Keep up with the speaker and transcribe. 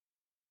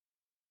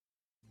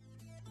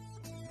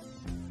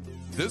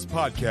This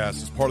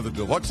podcast is part of the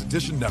Deluxe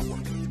Edition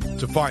Network.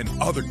 To find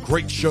other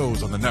great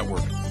shows on the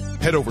network,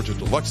 head over to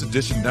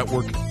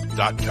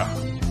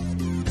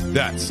deluxeeditionnetwork.com.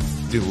 That's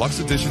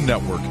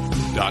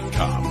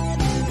deluxeeditionnetwork.com.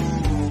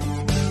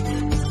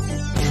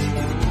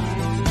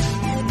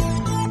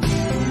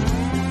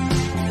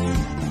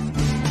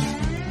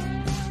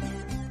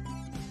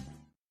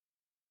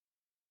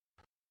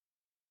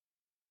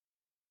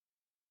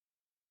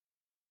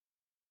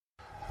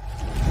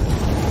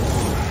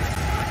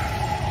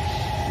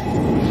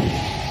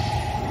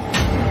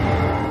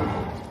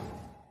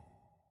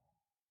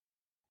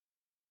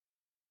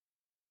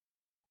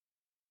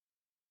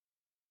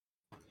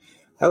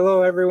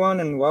 Hello, everyone,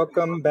 and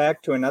welcome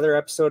back to another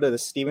episode of the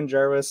Stephen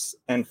Jarvis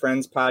and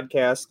Friends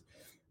podcast.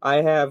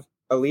 I have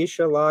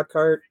Alicia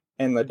Lockhart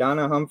and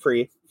LaDonna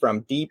Humphrey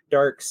from Deep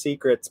Dark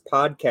Secrets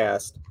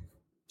podcast.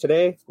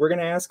 Today, we're going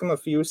to ask them a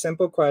few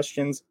simple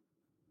questions.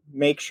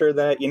 Make sure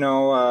that,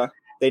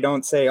 they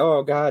don't say,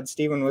 oh, God,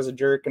 Stephen was a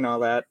jerk and all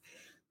that.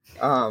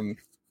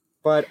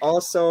 But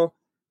also,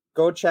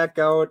 go check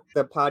out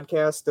the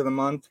podcast of the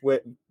month,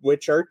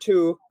 which are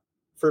two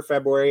for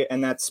February,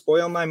 and that's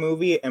Spoil My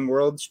Movie and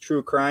World's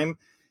True Crime.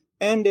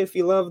 And if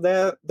you love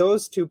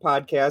those two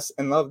podcasts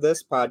and love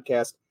this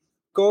podcast,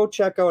 go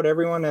check out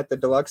everyone at the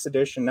Deluxe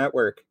Edition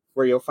Network,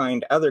 where you'll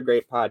find other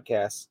great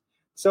podcasts.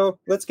 So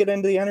let's get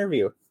into the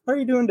interview. How are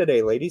you doing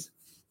today, ladies?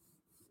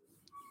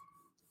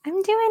 I'm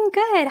doing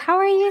good. How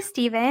are you,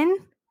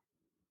 Stephen?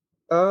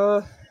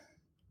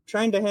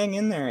 Trying to hang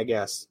in there, I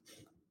guess.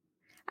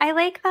 I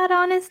like that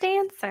honest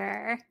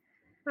answer.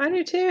 I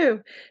do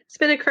too. It's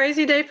been a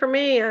crazy day for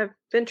me. I've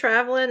been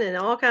traveling and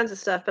all kinds of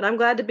stuff, but I'm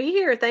glad to be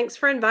here. Thanks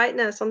for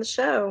inviting us on the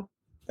show.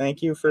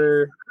 Thank you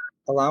for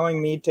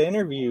allowing me to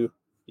interview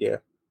you.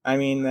 I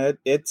mean,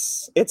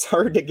 it's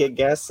hard to get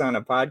guests on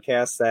a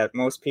podcast that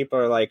most people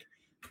are like,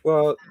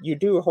 well, you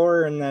do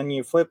horror and then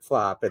you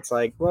flip-flop. It's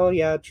like, well,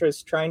 yeah,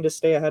 just trying to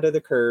stay ahead of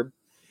the curve.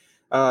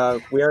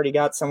 We already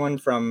got someone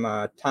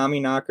from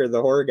Tommy Knocker,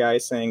 the horror guy,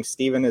 saying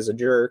Stephen is a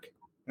jerk.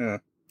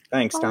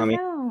 Thanks, Tommy.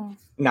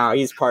 No,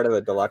 he's part of the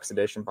Deluxe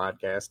Edition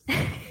podcast.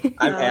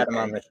 I've had him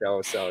on the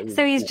show, so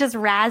he's just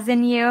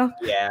razzing you.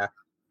 Yeah.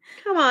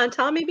 Come on,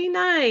 Tommy, be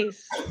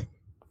nice.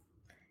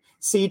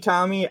 See,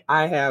 Tommy,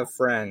 I have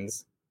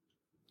friends.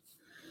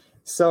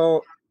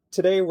 So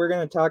today we're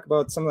going to talk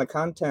about some of the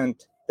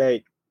content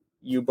that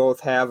you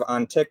both have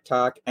on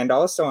TikTok and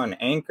also on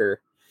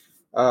Anchor.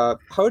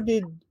 How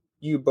did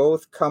you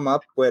both come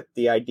up with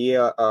the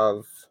idea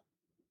of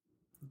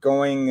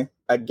going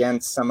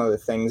against some of the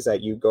things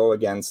that you go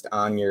against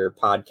on your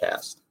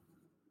podcast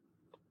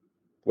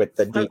with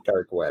the Deep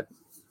Dark Web?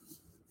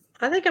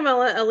 I think I'm going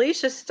to let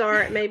Alicia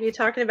start maybe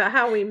talking about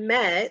how we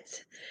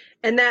met,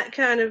 and that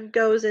kind of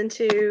goes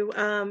into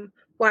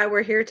why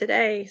we're here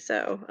today.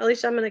 So,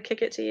 Alicia, I'm going to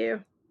kick it to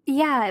you.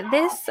 Yeah,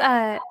 this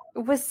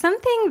was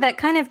something that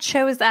kind of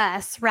chose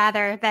us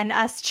rather than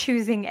us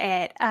choosing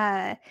it.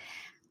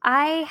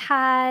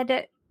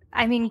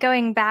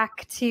 Going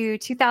back to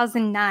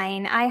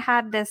 2009, I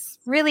had this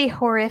really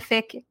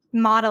horrific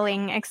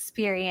modeling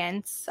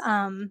experience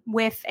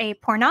with a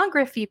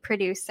pornography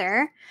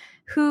producer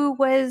who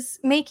was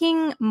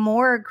making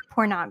morgue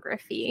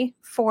pornography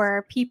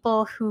for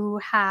people who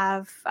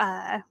have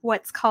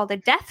what's called a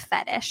death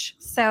fetish.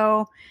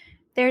 So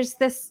there's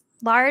this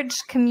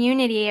large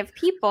community of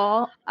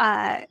people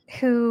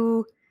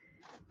who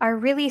are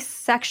really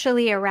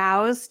sexually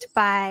aroused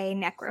by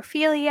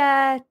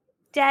necrophilia,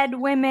 dead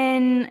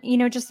women,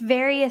 just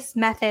various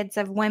methods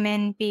of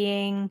women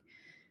being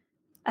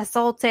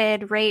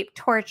assaulted, raped,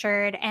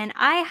 tortured. And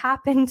I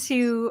happened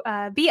to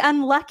be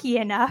unlucky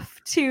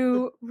enough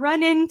to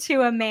run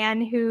into a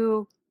man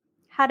who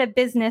had a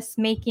business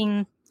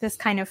making this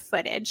kind of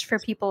footage for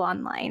people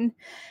online.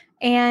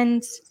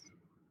 And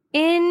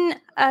in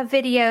a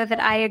video that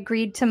I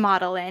agreed to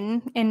model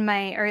in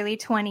my early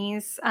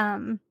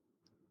 20s,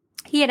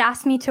 he had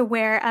asked me to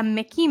wear a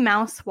Mickey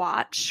Mouse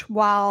watch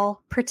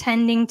while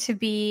pretending to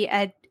be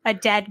a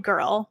dead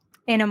girl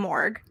in a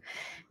morgue.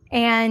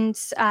 And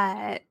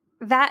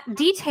that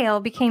detail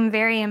became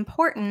very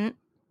important.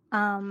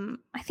 I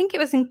think it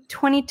was in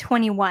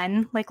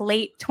 2021, like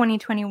late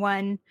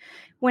 2021,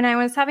 when I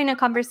was having a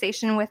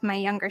conversation with my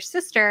younger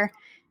sister,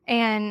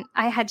 and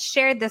I had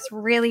shared this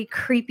really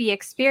creepy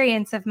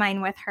experience of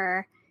mine with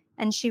her.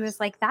 And she was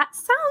like, that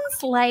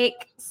sounds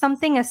like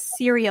something a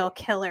serial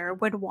killer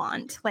would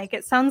want. Like,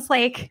 it sounds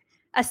like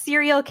a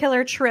serial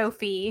killer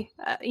trophy,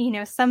 a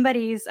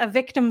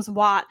victim's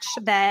watch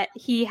that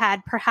he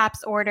had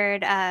perhaps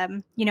ordered,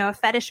 a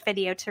fetish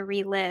video to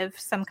relive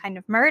some kind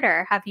of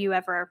murder. Have you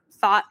ever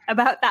thought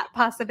about that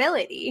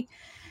possibility?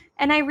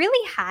 And I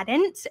really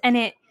hadn't. And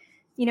it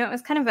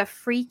was kind of a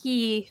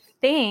freaky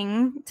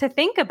thing to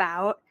think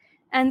about.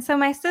 And so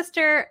my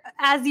sister,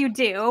 as you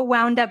do,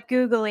 wound up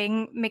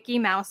Googling Mickey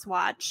Mouse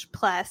watch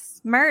plus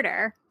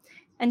murder.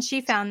 And she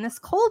found this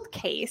cold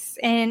case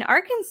in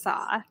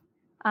Arkansas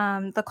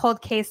the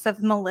cold case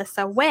of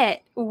Melissa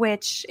Witt,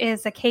 which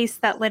is a case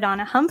that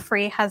LaDonna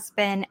Humphrey has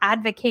been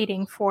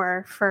advocating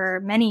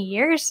for many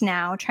years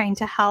now, trying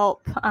to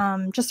help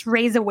just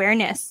raise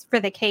awareness for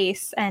the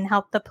case and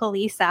help the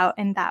police out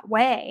in that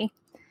way.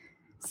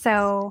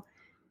 So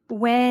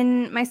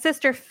when my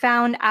sister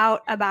found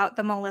out about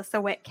the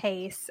Melissa Witt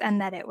case and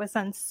that it was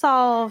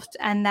unsolved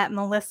and that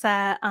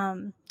Melissa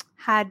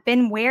had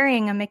been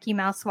wearing a Mickey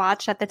Mouse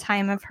watch at the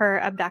time of her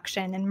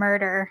abduction and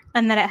murder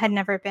and that it had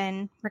never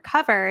been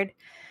recovered,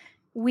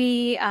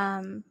 we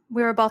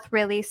were both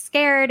really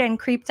scared and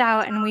creeped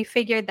out, and we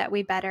figured that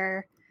we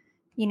better,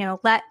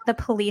 let the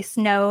police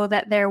know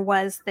that there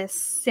was this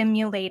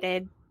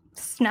simulated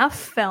snuff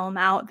film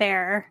out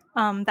there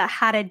that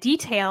had a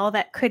detail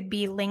that could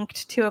be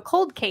linked to a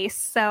cold case.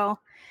 So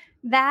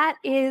that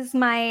is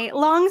my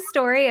long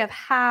story of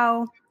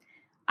how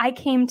I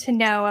came to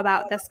know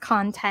about this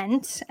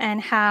content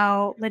and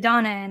how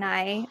LaDonna and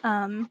I,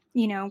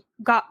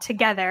 got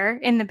together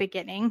in the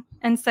beginning.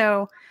 And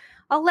so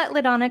I'll let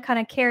LaDonna kind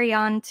of carry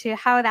on to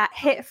how that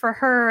hit for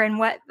her and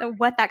what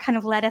that kind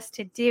of led us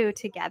to do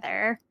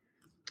together.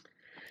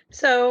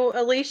 So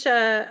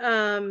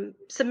Alicia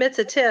submits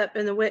a tip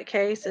in the Witt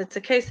case. It's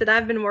a case that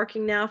I've been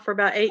working now for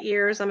about 8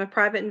 years. I'm a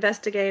private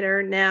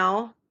investigator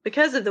now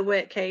because of the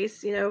Witt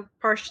case,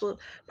 partial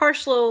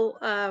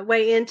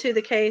way into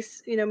the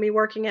case, me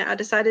working it, I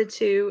decided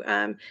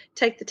to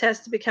take the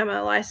test to become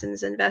a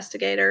licensed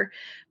investigator.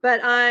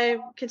 But I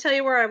can tell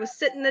you where I was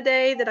sitting the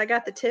day that I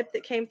got the tip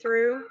that came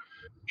through,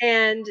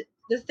 and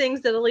the things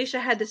that Alicia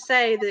had to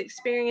say, the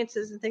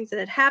experiences and things that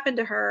had happened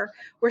to her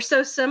were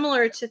so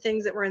similar to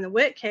things that were in the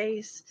Witt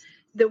case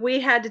that we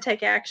had to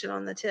take action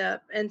on the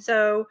tip. And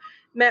so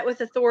met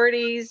with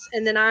authorities,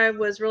 and then I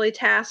was really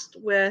tasked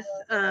with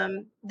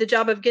the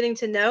job of getting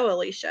to know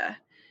Alicia,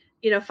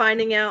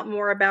 finding out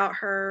more about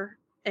her.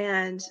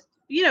 And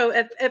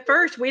at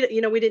first we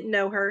didn't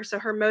know her, so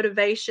her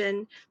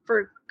motivation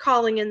for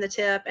calling in the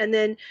tip, and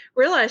then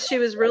realized she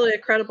was really a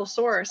credible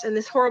source, and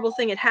this horrible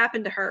thing had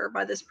happened to her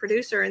by this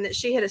producer, and that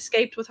she had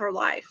escaped with her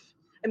life.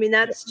 I mean,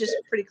 that's just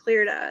pretty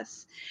clear to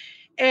us.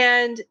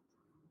 And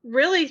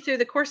really through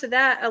the course of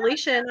that,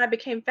 Alicia and I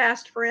became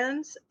fast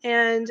friends,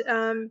 and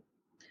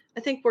I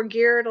think we're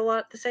geared a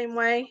lot the same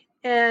way.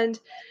 And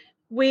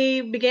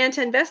we began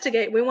to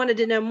investigate. We wanted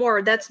to know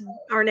more. That's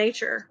our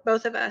nature,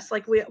 both of us.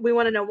 Like we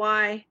want to know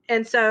why.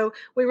 And so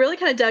we really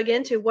kind of dug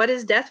into, what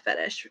is death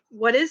fetish?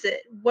 What is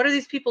it? What are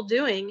these people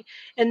doing?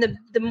 And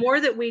the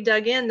more that we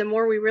dug in, the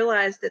more we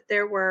realized that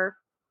there were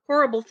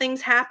horrible things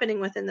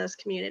happening within those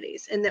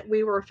communities, and that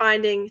we were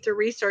finding through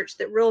research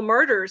that real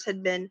murders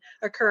had been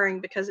occurring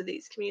because of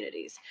these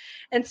communities.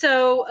 And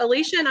so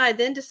Alicia and I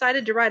then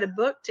decided to write a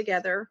book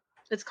together.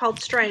 It's called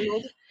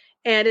Strangled,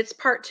 and it's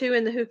part 2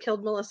 in the Who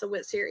Killed Melissa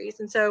Witt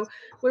series. And so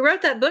we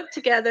wrote that book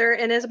together.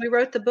 And as we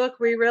wrote the book,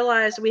 we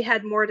realized we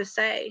had more to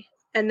say,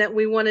 and that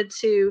we wanted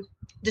to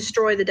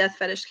destroy the death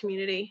fetish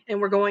community.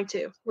 And we're going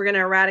to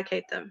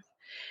eradicate them.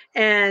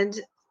 And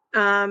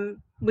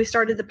we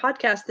started the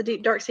podcast, the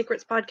Deep Dark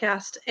Secrets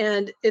podcast,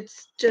 and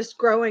it's just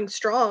growing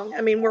strong.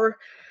 I mean, we're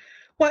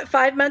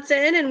 5 months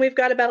in, and we've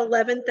got about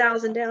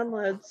 11,000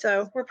 downloads.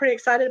 So we're pretty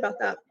excited about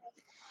that.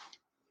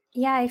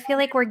 Yeah, I feel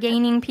like we're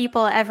gaining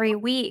people every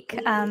week.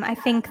 I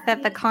think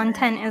that the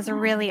content is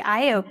really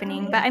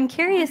eye-opening. But I'm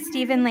curious,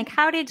 Stephen,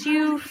 how did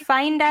you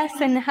find us,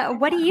 and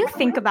what do you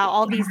think about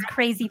all these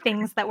crazy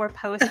things that we're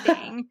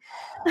posting?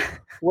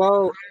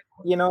 Well,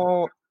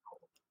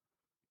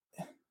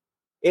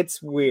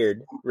 it's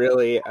weird,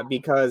 really,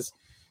 because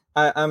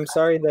I'm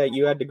sorry that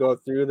you had to go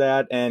through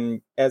that.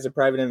 And as a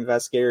private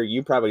investigator,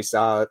 you probably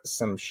saw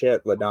some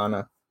shit,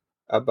 LaDonna,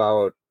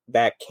 about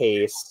that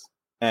case.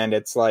 And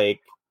it's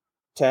like,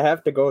 to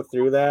have to go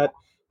through that,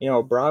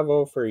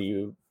 bravo for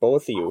you,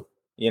 both of you.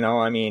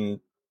 I mean,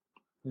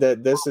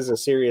 this is a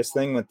serious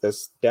thing with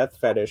this death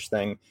fetish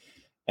thing.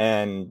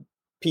 And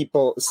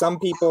some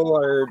people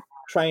are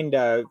trying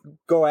to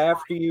go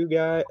after you,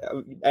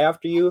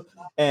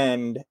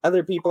 and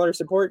other people are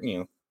supporting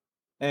you.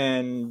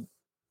 And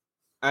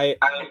I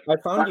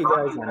found you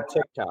guys on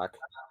TikTok.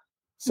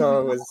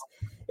 So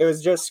it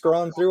was just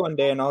scrolling through one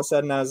day, and all of a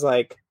sudden I was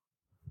like,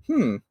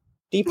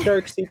 Deep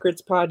Dark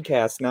Secrets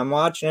podcast, and I'm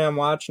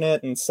watching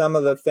it, and some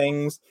of the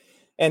things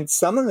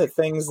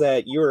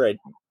that you were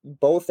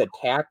both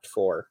attacked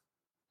for.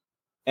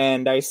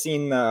 And I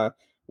seen the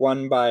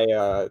one by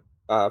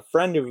a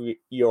friend of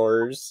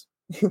yours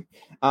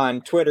on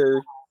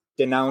Twitter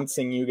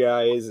denouncing you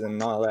guys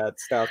and all that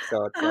stuff.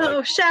 So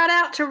it's shout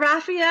out to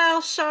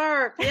Raphael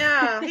Sharp.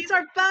 Yeah, he's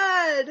our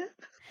bud.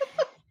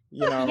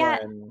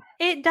 And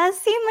it does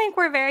seem like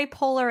we're very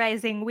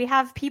polarizing. We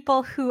have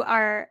people who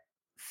are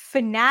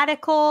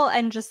fanatical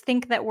and just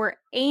think that we're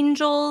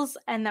angels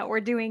and that we're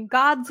doing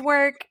God's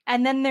work.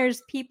 And then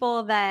there's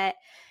people that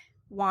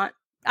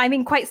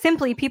quite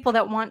simply, people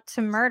that want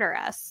to murder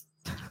us.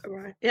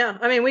 Right. Yeah.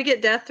 I mean, we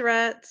get death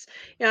threats.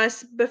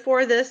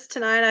 Before this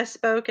tonight, I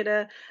spoke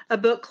at a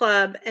book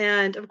club,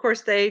 and of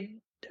course they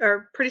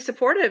are pretty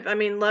supportive. I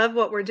mean, love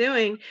what we're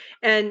doing.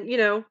 And,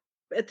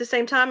 at the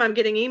same time, I'm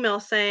getting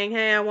emails saying,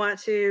 hey, I want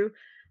to,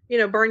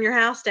 burn your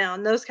house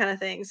down, those kind of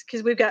things,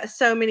 because we've got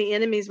so many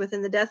enemies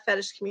within the death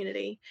fetish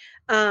community.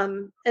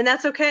 And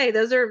that's okay.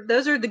 Those are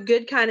the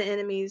good kind of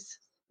enemies,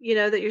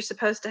 that you're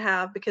supposed to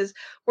have, because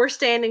we're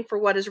standing for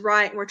what is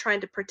right and we're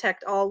trying to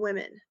protect all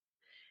women.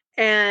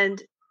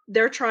 And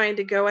they're trying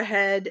to go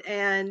ahead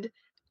and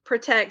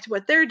protect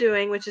what they're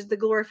doing, which is the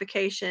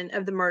glorification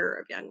of the murder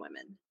of young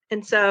women.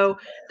 And so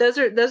those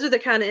are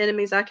the kind of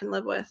enemies I can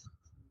live with.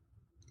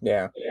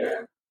 Yeah.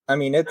 I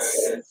mean,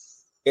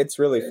 it's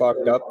really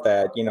fucked up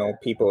that,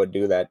 people would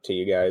do that to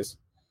you guys.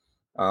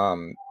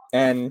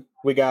 And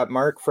we got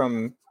Mark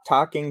from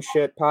Talking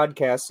Shit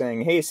Podcast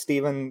saying, hey,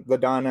 Steven,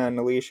 LaDonna, and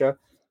Alicia.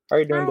 How are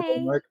you doing today,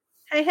 Mark?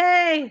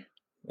 Hey.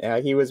 Yeah,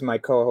 he was my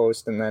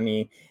co-host, and then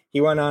he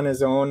went on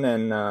his own,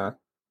 and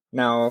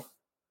now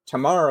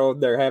tomorrow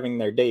they're having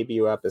their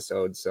debut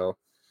episode, so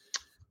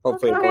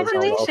hopefully it goes all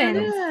well.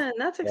 Congratulations.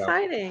 That's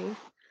exciting.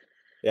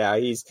 Yeah,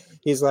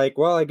 he's like,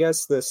 well, I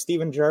guess the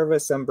Steven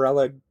Jarvis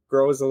umbrella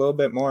grows a little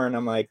bit more, and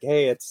I'm like,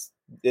 hey,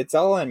 it's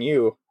all on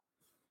you.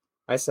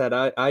 I said,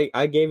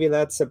 I gave you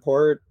that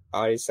support.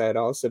 I said,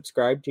 I'll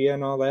subscribe to you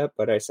and all that,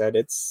 but I said,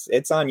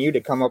 it's on you to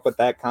come up with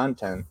that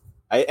content.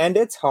 And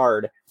it's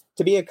hard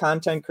to be a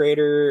content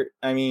creator.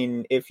 I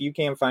mean, if you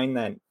can't find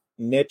that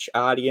niche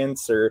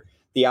audience or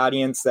the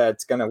audience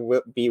that's going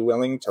to be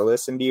willing to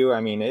listen to you,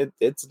 I mean,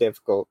 it's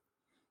difficult.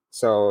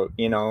 So,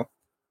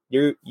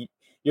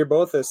 you're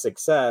both a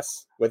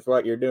success with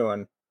what you're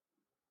doing.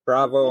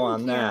 Bravo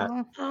on that.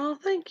 Oh,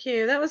 thank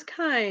you. That was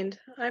kind.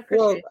 I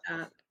appreciate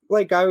that.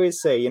 Like I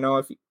always say,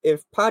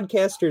 if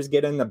podcasters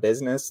get in the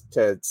business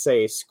to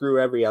say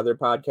screw every other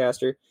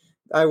podcaster,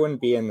 I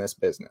wouldn't be in this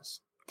business.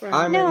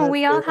 Right. No,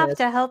 we all have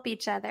to help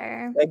each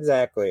other.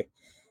 Exactly.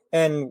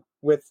 And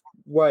with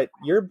what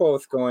you're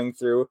both going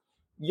through,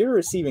 you're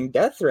receiving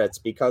death threats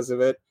because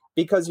of it,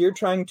 because you're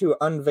trying to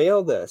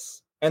unveil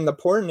this. And the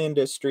porn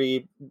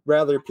industry,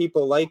 whether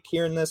people like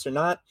hearing this or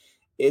not,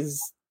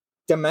 is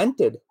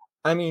demented.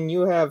 I mean,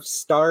 you have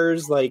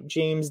stars like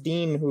James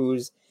Dean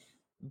who's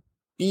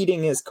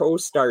beating his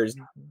co-stars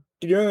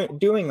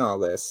doing all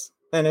this.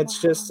 And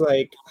it's just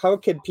like, how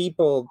could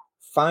people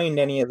find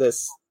any of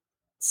this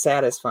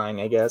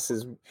satisfying, I guess,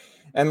 is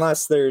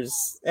unless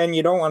there's, and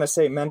you don't want to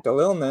say mental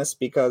illness,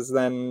 because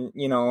then,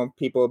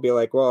 people will be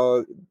like,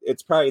 well,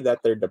 it's probably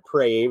that they're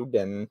depraved,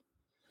 and,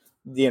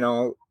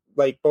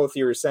 like both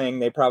you were saying,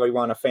 they probably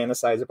want to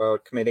fantasize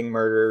about committing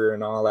murder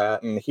and all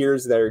that, and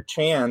here's their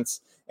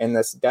chance in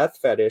this death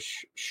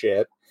fetish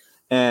shit.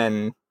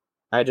 And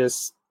I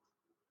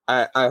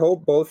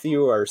hope both of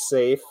you are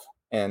safe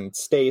and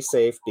stay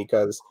safe,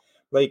 because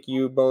like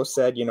you both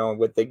said,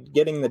 with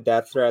getting the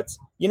death threats,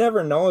 you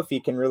never know if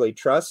you can really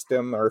trust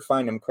them or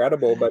find them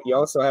credible, but you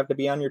also have to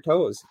be on your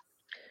toes.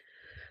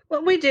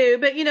 Well, we do,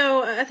 but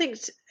I think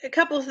a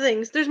couple of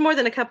things. There's more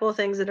than a couple of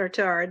things that are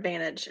to our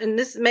advantage, and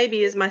this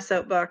maybe is my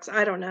soapbox.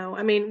 I don't know.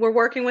 I mean, we're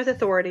working with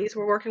authorities.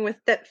 We're working with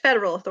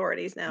federal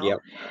authorities now, yep.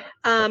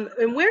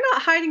 And we're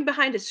not hiding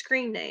behind a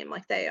screen name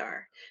like they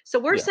are. So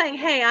we're saying,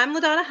 "Hey, I'm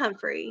LaDonna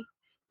Humphrey.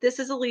 This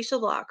is Alicia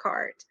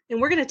Lockhart, and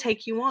we're going to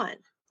take you on."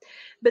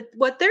 But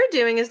what they're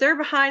doing is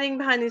they're hiding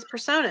behind these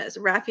personas: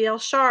 Raphael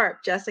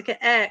Sharp, Jessica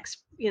X,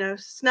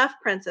 Snuff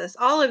Princess,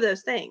 all of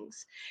those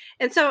things.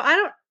 And so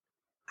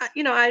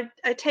I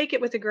take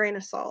it with a grain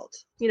of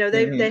salt.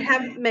 They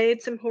have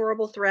made some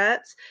horrible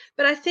threats,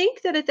 but I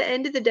think that at the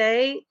end of the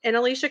day, and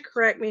Alicia,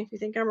 correct me if you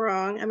think I'm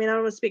wrong. I mean, I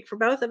don't want to speak for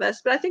both of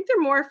us, but I think they're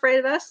more afraid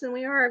of us than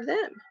we are of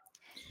them.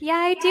 Yeah,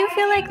 I do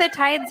feel like the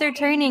tides are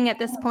turning at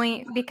this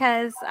point,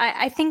 because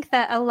I think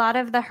that a lot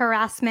of the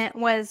harassment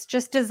was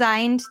just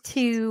designed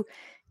to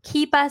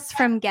keep us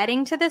from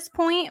getting to this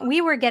point.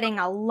 We were getting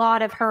a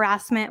lot of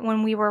harassment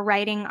when we were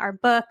writing our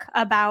book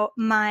about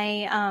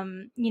my,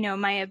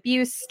 my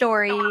abuse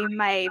story,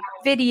 my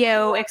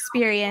video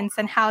experience,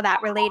 and how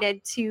that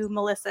related to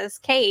Melissa's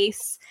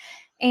case.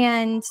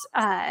 And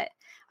I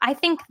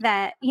think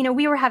that,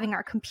 we were having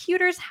our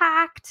computers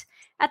hacked.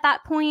 At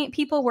that point,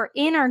 people were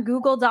in our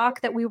Google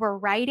Doc that we were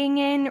writing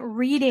in,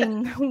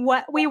 reading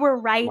what we were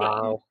writing.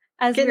 Wow.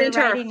 As getting we were into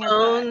writing our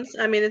phones.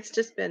 I mean, it's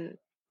just been...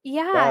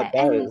 Yeah.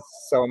 That is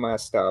so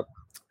messed up.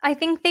 I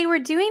think they were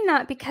doing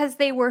that because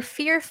they were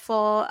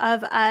fearful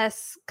of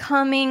us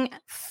coming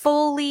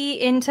fully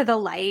into the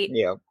light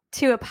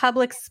to a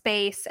public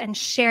space and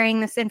sharing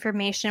this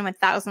information with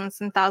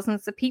thousands and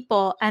thousands of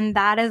people. And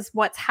that is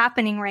what's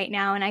happening right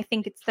now. And I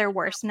think it's their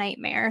worst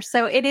nightmare.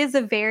 So it is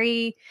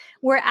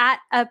we're at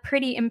a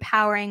pretty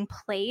empowering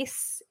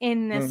place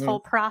in this whole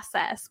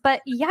process.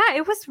 But yeah,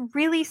 it was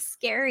really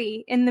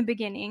scary in the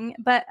beginning.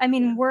 But I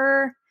mean,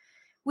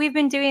 we've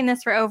been doing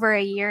this for over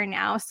a year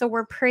now. So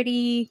we're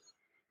pretty,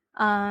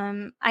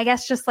 I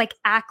guess, just like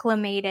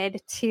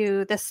acclimated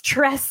to the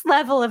stress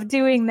level of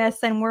doing this.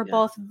 And we're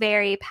both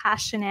very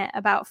passionate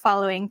about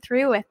following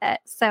through with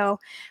it. So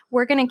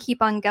we're going to keep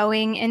on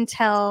going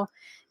until,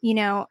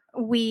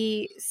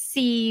 we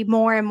see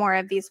more and more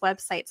of these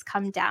websites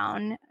come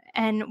down.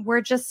 And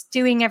we're just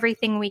doing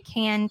everything we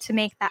can to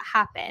make that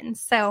happen.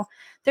 So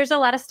there's a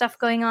lot of stuff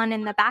going on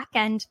in the back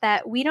end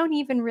that we don't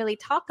even really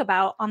talk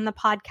about on the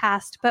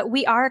podcast, but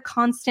we are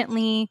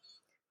constantly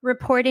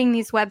reporting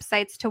these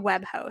websites to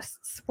web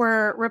hosts.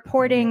 We're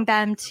reporting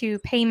them to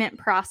payment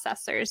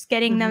processors,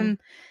 getting them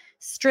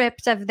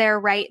stripped of their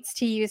rights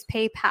to use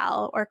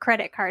PayPal or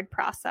credit card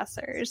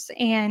processors.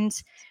 And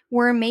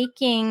we're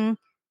making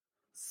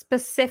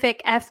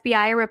specific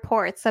FBI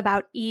reports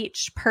about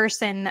each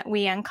person that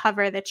we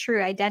uncover the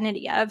true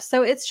identity of.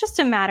 So it's just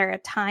a matter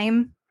of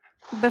time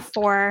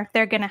before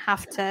they're going to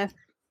have to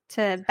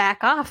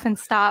back off and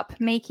stop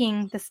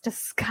making this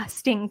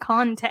disgusting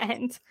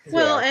content.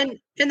 Well, and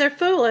they're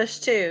foolish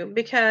too,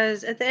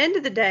 because at the end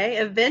of the day,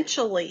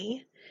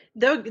 eventually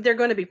they're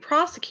going to be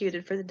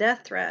prosecuted for the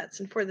death threats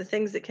and for the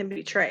things that can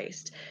be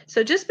traced.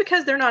 So just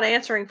because they're not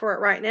answering for it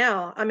right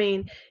now, I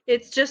mean,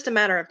 it's just a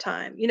matter of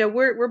time. You know,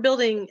 we're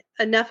building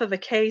enough of a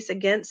case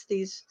against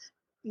these,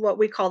 what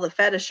we call the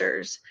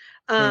fetishers,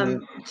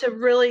 to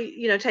really,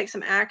 you know, take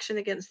some action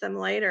against them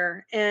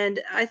later.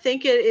 And I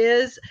think it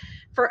is,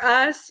 for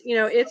us, you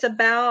know, it's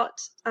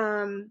about,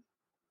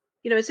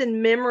 you know, it's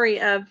in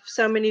memory of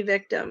so many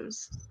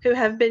victims who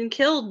have been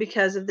killed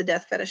because of the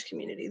death fetish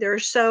community. There are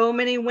so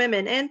many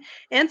women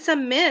and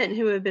some men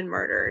who have been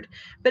murdered.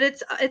 But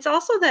it's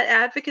also that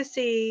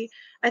advocacy,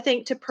 I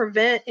think, to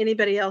prevent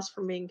anybody else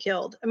from being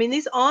killed. I mean,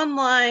 these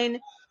online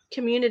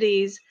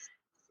communities,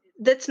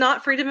 that's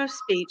not freedom of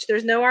speech.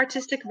 There's no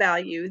artistic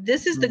value.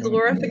 This is the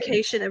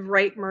glorification of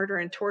rape, murder,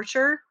 and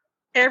torture.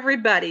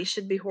 Everybody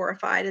should be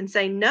horrified and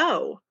say,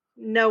 no,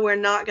 we're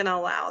not going to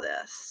allow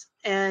this.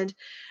 And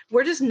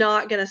we're just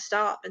not going to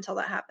stop until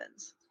that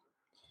happens.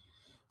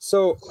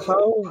 So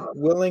how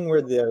willing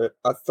were the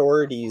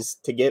authorities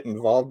to get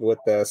involved with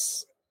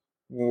this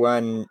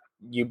when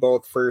you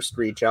both first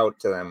reach out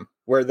to them?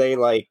 Were they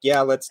like,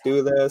 yeah, let's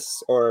do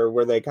this? Or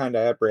were they kind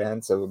of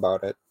apprehensive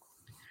about it?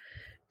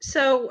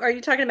 So are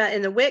you talking about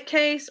in the WIT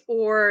case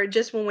or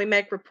just when we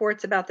make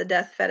reports about the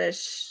death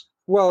fetish?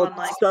 Well,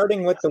 online?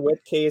 Starting with the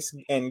WIT case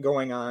and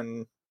going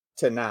on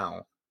to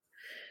now.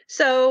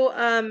 So,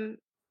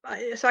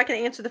 so I can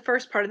answer the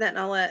first part of that,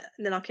 and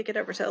then I'll kick it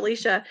over to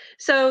Alicia.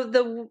 So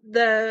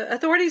the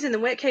authorities in the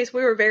WIT case,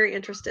 we were very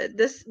interested.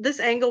 This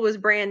angle was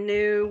brand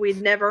new.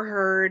 We'd never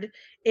heard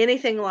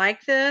anything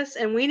like this,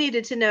 and we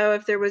needed to know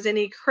if there was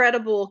any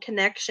credible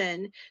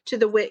connection to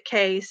the WIT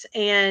case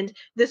and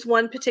this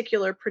one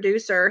particular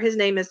producer. His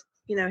name is,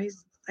 you know,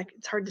 he's like,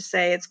 it's hard to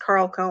say. It's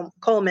Carl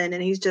Coleman,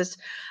 and he's just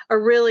a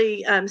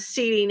really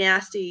seedy,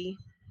 nasty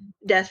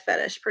death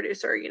fetish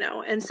producer, you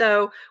know. And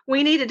so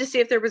we needed to see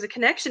if there was a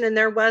connection, and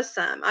there was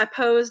some. I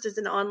posed as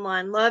an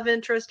online love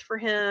interest for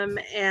him,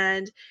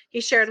 and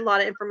he shared a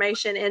lot of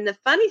information. And the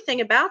funny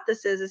thing about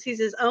this is he's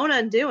his own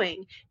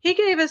undoing. He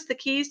gave us the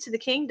keys to the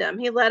kingdom.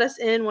 He let us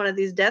in one of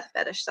these death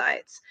fetish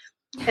sites,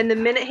 and the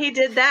minute he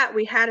did that,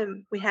 we had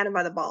him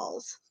by the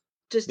balls,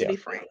 just to be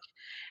frank.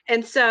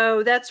 And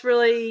so that's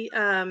really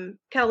kind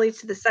of leads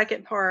to the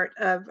second part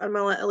of, I'm going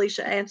to let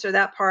Alicia answer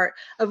that part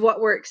of what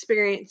we're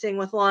experiencing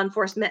with law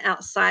enforcement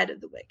outside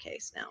of the WIT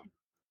case now.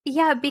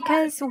 Yeah,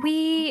 because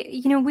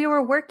we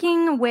were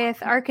working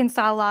with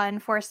Arkansas law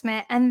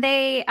enforcement, and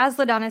they, as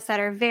LaDonna said,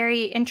 are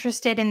very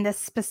interested in this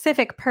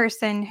specific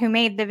person who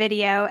made the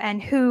video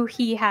and who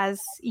he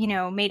has, you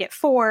know, made it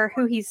for,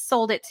 who he's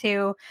sold it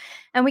to.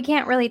 And we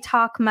can't really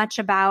talk much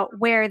about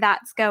where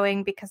that's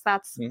going because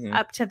that's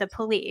up to the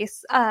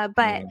police.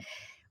 But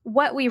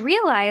what we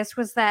realized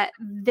was that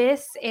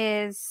this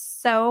is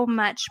so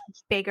much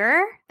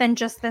bigger than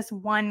just this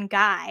one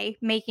guy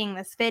making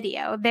this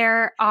video.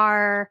 There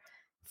are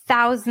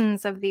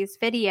thousands of these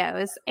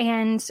videos,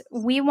 and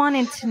we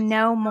wanted to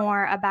know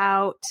more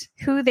about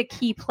who the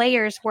key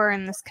players were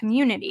in this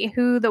community,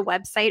 who the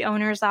website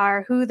owners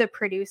are, who the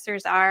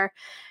producers are.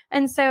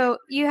 And so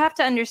you have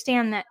to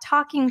understand that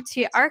talking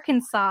to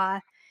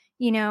Arkansas,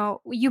 you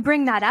know, you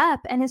bring that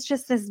up and it's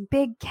just this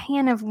big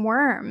can of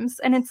worms.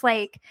 And it's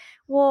like,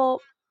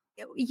 well,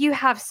 you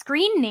have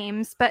screen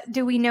names, but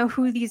do we know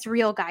who these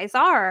real guys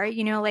are?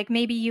 You know, like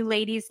maybe you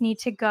ladies need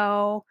to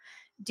go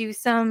do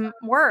some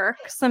work,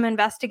 some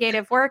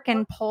investigative work,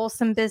 and pull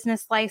some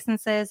business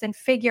licenses and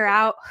figure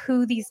out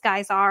who these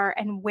guys are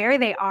and where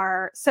they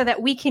are so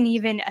that we can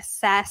even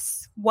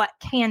assess what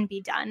can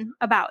be done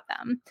about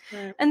them.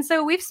 Right. And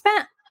so we've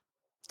spent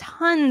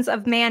tons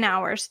of man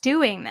hours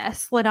doing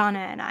this, LaDonna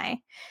and I.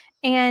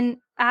 And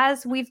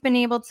as we've been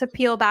able to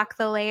peel back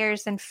the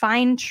layers and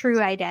find true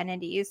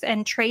identities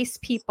and trace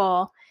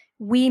people,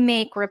 we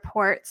make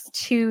reports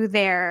to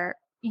their,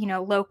 you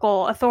know,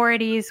 local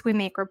authorities. We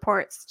make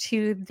reports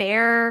to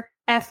their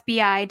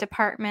FBI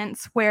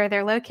departments where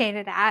they're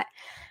located at.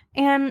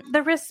 And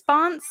the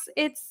response,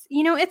 it's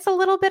a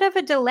little bit of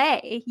a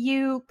delay.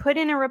 You put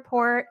in a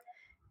report,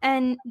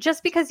 and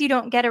just because you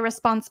don't get a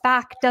response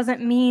back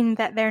doesn't mean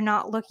that they're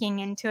not looking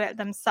into it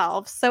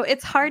themselves. So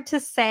it's hard to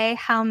say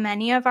how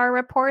many of our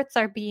reports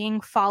are being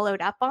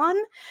followed up on,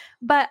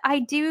 but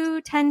I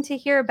do tend to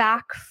hear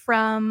back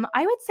from,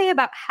 I would say,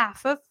 about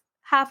half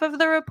half of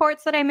the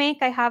reports that I make,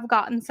 I have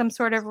gotten some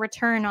sort of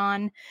return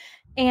on.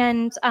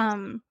 And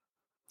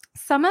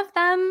some of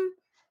them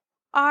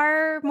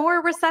are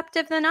more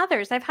receptive than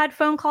others. I've had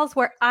phone calls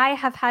where I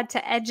have had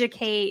to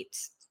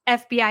educate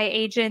FBI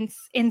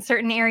agents in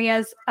certain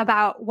areas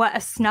about what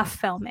a snuff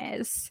film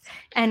is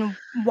and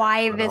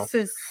why this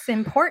is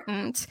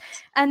important.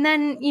 And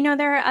then,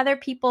 there are other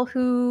people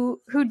who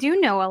do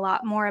know a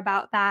lot more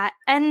about that.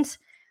 And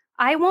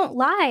I won't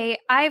lie,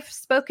 I've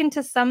spoken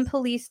to some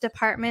police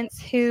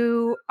departments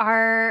who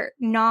are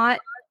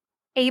not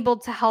able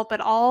to help at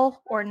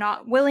all or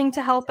not willing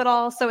to help at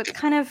all. So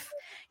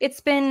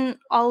it's been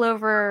all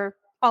over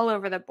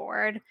the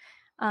board.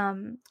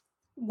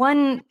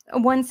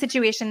 One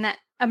situation that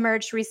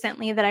emerged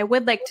recently that I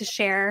would like to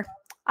share.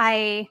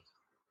 I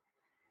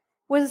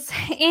was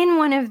in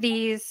one of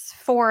these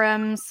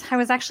forums. I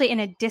was actually in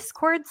a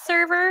Discord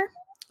server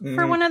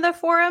for one of the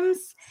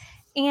forums.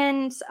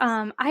 And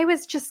I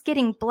was just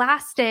getting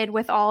blasted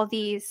with all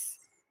these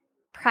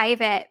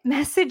private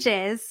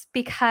messages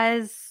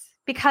because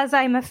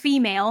I'm a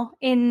female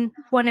in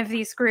one of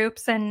these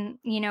groups. And,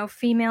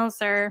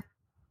 females are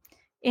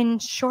in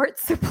short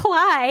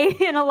supply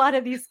in a lot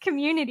of these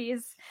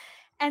communities.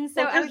 And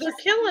so they're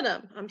killing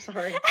them. I'm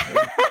sorry.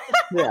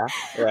 Yeah.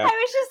 I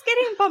was just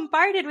getting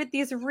bombarded with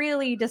these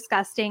really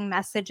disgusting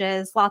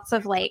messages, lots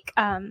of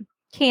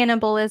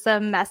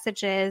cannibalism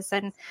messages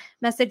and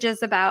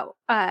messages about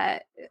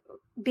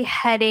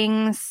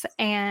beheadings.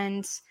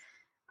 And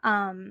some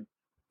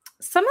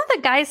of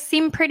the guys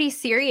seemed pretty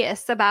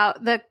serious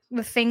about the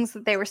things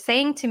that they were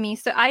saying to me.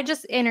 So I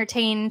just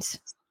entertained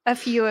a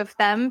few of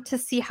them to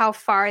see how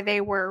far they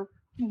were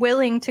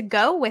willing to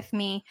go with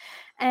me.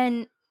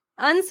 And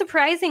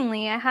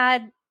unsurprisingly, I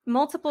had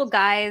multiple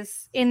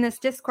guys in this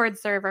Discord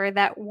server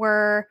that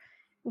were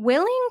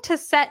willing to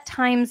set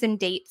times and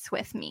dates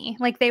with me.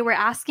 Like, they were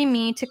asking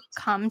me to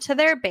come to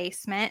their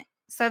basement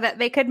so that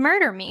they could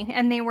murder me.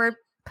 And they were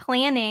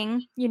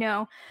planning,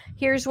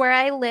 here's where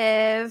I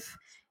live.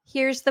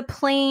 Here's the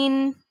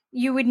plane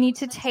you would need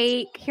to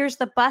take. Here's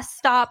the bus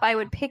stop I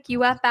would pick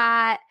you up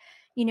at.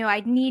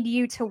 I'd need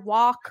you to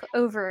walk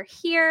over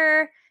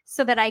here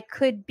so that I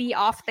could be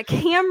off the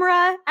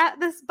camera at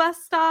this bus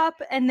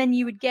stop. And then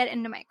you would get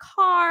into my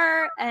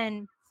car.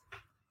 And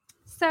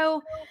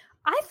so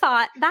I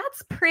thought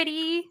that's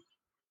pretty,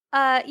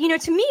 to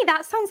me,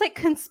 that sounds like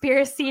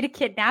conspiracy to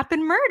kidnap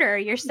and murder.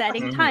 You're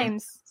setting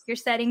times, you're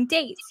setting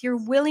dates, you're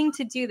willing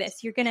to do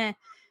this. You're going to,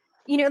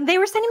 they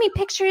were sending me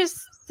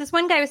pictures. This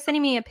one guy was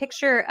sending me a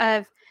picture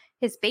of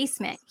his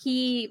basement.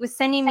 He was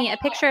sending me a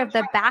picture of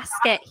the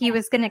basket he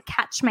was going to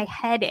catch my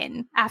head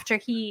in after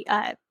he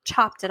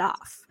chopped it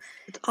off.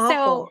 It's awful.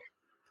 So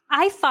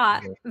I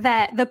thought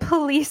that the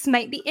police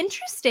might be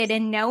interested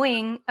in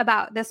knowing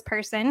about this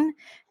person.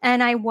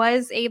 And I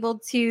was able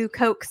to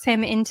coax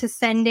him into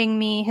sending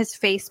me his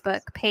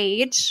Facebook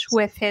page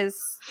with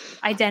his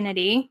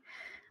identity.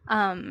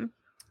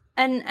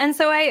 And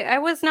so I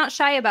was not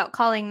shy about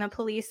calling the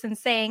police and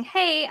saying,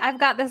 hey, I've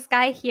got this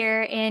guy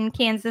here in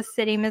Kansas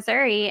City,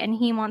 Missouri, and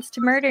he wants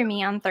to murder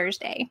me on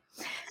Thursday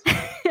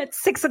at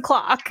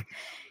 6:00.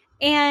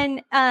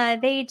 And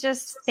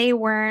they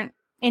weren't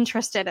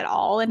interested at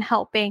all in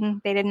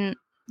helping.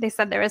 They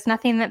said there was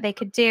nothing that they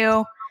could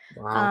do.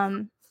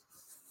 Wow.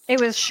 It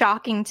was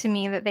shocking to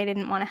me that they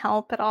didn't want to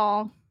help at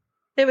all.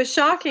 It was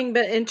shocking,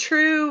 but in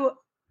true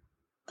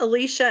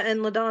Alicia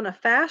and LaDonna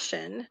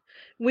fashion,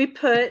 we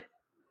put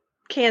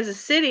Kansas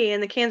City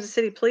and the Kansas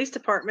City Police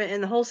Department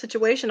and the whole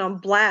situation on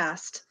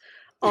blast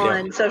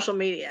on social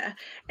media.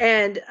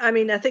 And I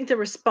mean, I think the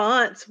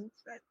response,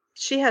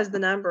 she has the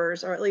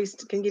numbers, or at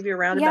least can give you a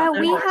roundabout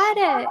numbers. We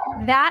had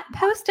that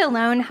post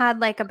alone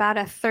had about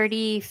a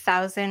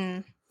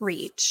 30,000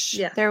 reach.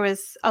 Yeah. There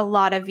was a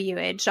lot of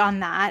viewage on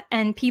that,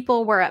 and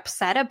people were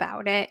upset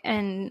about it.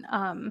 And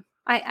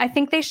I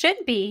think they should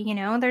be,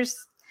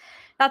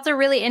 that's a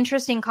really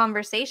interesting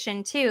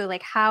conversation too.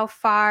 Like, how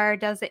far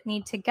does it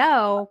need to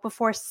go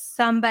before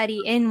somebody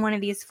in one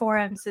of these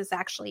forums is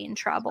actually in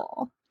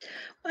trouble?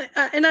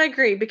 And I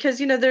agree, because,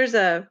 there's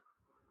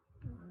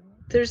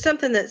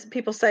something that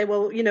people say,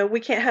 well,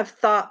 we can't have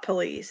thought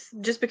police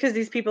just because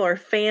these people are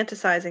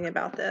fantasizing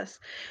about this.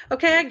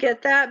 Okay, I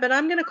get that, but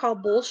I'm going to call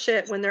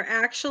bullshit when they're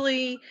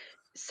actually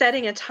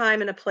setting a time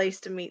and a place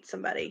to meet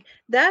somebody.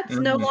 That's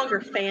no longer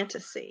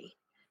fantasy.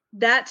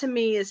 That to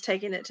me is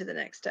taking it to the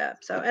next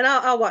step. So, and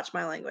I'll watch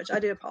my language. I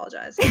do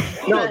apologize.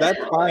 No,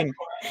 that's fine.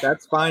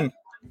 That's fine.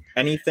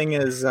 Anything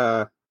is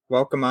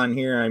welcome on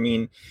here. I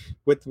mean,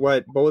 with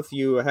what both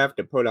you have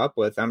to put up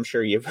with, I'm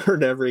sure you've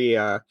heard every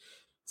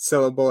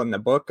syllable in the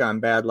book on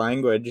bad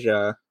language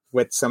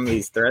with some of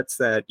these threats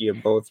that you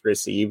both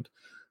received.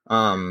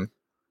 I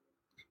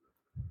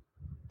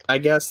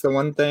guess the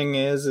one thing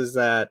is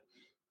that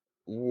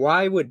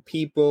why would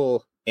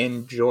people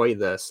enjoy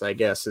this, I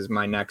guess, is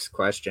my next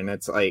question.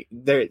 It's like,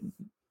 do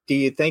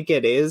you think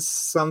it is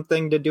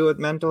something to do with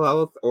mental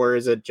health, or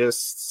is it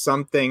just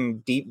something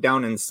deep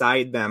down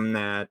inside them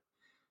that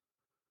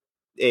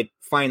it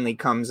finally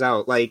comes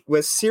out? Like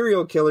with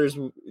serial killers,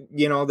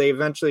 they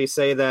eventually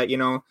say that,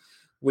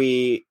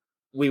 we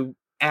we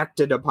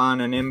acted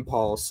upon an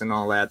impulse and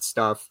all that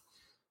stuff.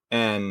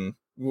 And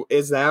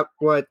is that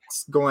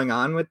what's going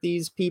on with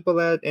these people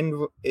that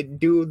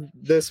do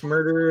this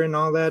murder and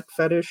all that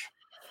fetish?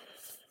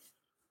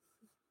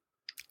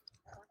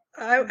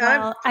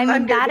 Well, I'm I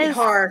mean, gonna that be is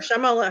harsh.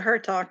 I'm gonna let her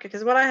talk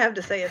because what I have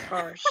to say is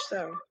harsh.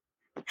 So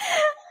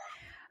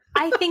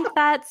I think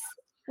that's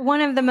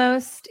one of the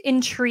most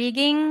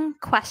intriguing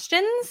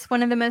questions,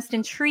 one of the most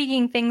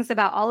intriguing things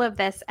about all of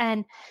this.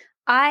 And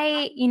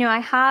I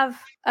have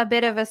a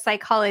bit of a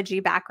psychology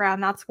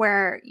background. That's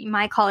where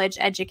my college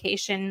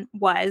education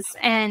was.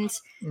 And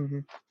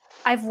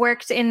I've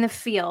worked in the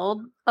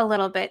field a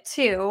little bit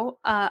too,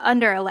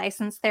 under a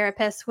licensed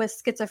therapist with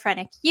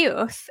schizophrenic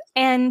youth.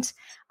 And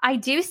I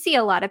do see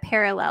a lot of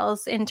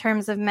parallels in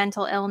terms of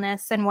mental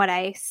illness and what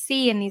I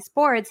see in these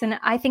boards. And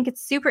I think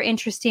it's super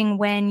interesting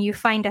when you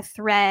find a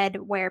thread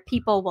where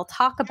people will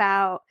talk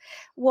about,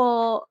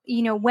 well,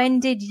 when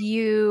did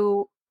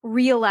you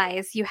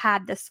realize you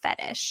had this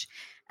fetish?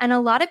 And a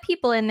lot of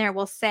people in there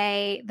will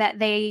say that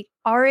they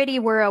already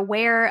were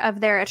aware of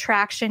their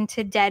attraction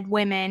to dead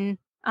women,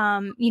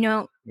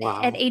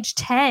 Wow. at age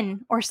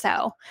 10 or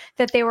so,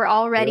 that they were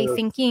already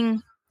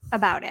thinking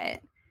about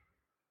it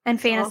and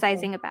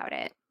fantasizing about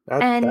it.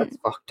 That's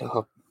fucked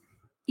up.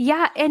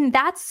 Yeah, and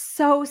that's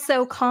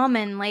so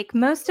common. Like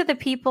most of the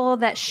people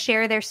that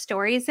share their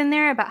stories in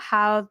there about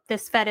how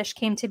this fetish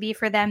came to be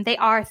for them, they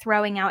are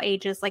throwing out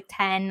ages like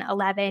 10,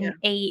 11,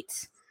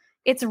 8.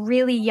 It's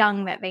really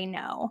young that they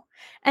know.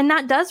 And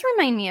that does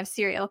remind me of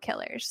serial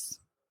killers.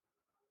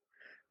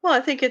 Well, I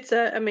think it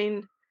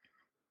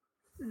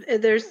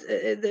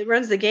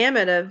runs the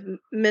gamut of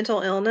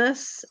mental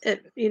illness.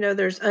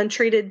 There's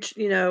untreated,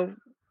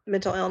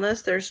 mental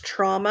illness. There's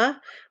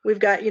trauma. We've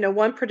got,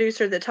 one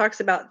producer that talks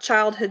about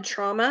childhood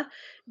trauma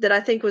that I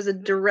think was a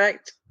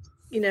direct,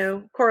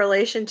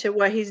 correlation to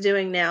what he's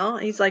doing now.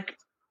 He's like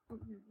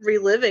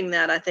reliving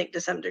that, I think,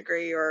 to some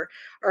degree, or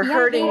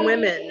hurting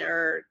women,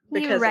 or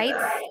because he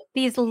writes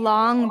these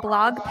long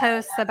blog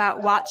posts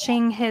about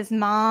watching his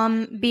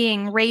mom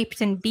being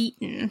raped and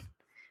beaten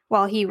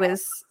while he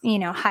was,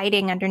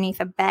 hiding underneath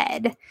a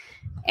bed.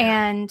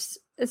 And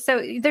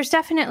so there's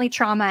definitely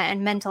trauma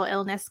and mental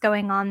illness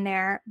going on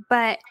there.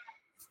 But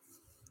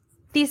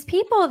these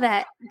people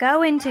that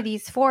go into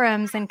these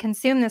forums and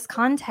consume this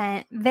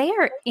content, they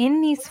are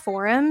in these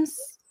forums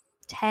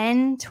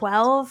 10,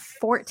 12,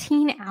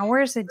 14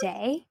 hours a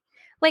day.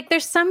 Like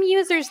there's some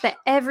users that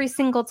every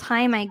single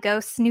time I go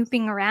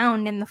snooping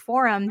around in the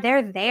forum,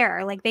 they're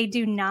there. Like they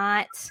do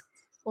not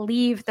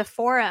leave the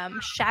forum.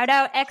 Shout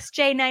out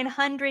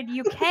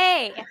XJ900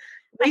 UK.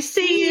 We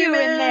see you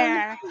in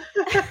there.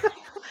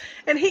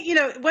 And he,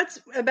 what's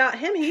about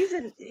him? He's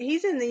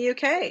in the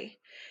UK,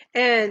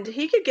 and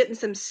he could get in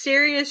some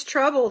serious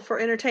trouble for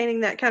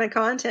entertaining that kind of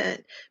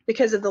content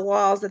because of the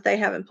laws that they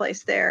have in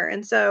place there.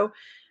 And so,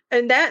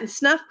 and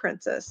Snuff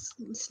Princess,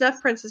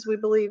 we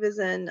believe is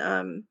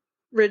in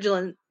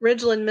Ridgeland,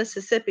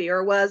 Mississippi,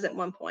 or was at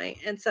one point.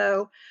 And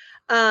so,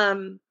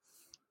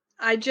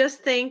 I just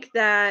think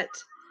that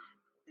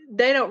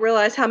they don't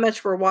realize how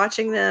much we're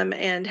watching them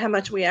and how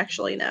much we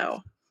actually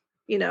know,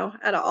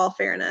 out of all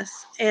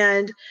fairness.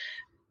 And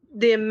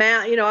the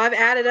amount, I've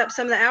added up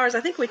some of the hours.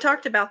 I think we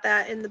talked about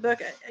that in the book.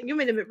 You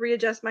want me to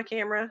readjust my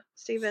camera,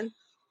 Stephen?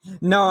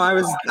 No,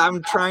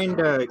 I'm trying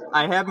to,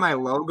 I had my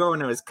logo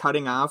and it was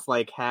cutting off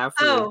like half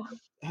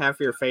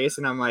your face,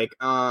 and I'm like,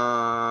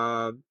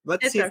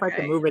 let's see if I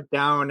can move it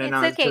down. And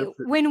it's okay.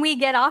 When we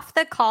get off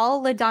the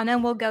call, LaDonna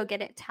will go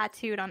get it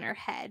tattooed on her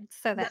head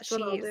so that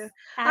she's.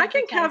 I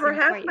can cover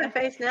half my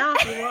face now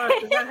if you want.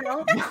 Does that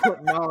help?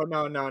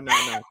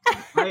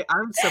 No.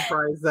 I'm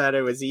surprised that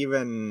it was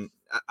even.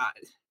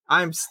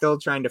 I'm still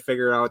trying to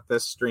figure out the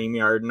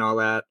StreamYard and all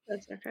that.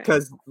 That's okay.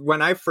 Because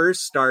when I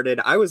first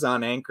started, I was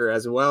on Anchor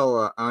as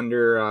well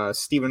under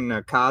Stephen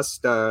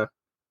Acosta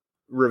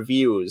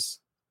reviews,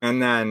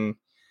 and then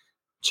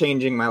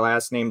changing my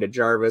last name to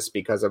Jarvis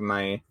because of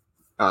my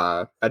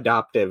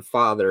adoptive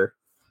father.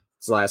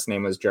 His last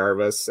name was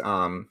Jarvis.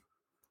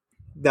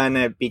 Then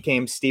it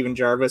became Stephen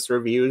Jarvis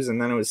Reviews, and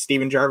then it was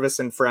Stephen Jarvis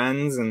and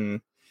Friends,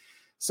 and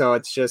so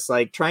it's just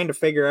like trying to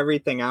figure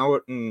everything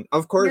out. And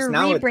of course,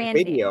 now it's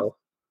video.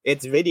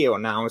 It's video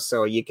now,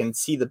 so you can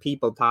see the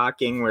people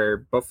talking, where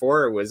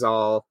before it was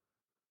all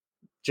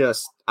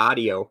just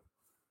audio.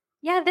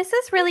 Yeah, this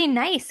is really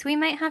nice. We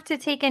might have to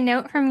take a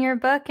note from your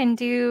book and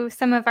do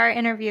some of our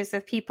interviews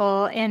with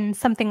people in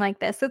something like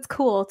this. It's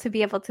cool to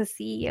be able to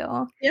see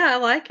you. Yeah, I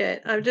like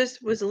it. I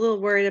just was a little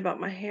worried about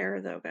my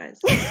hair, though, guys.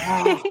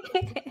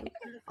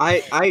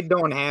 I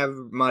don't have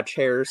much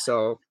hair,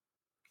 so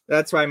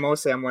that's why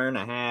mostly I'm wearing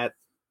a hat.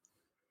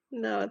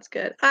 No, it's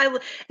good.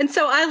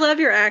 So I love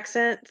your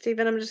accent,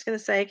 Stephen. I'm just going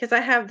to say, because I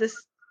have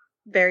this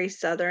very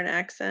Southern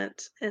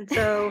accent. And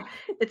so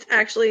it's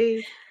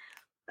actually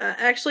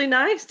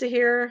nice to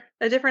hear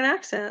a different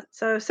accent.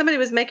 So somebody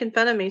was making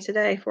fun of me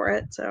today for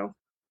it. So,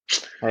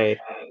 hey,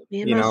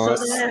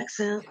 Southern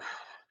accent.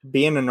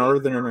 Being a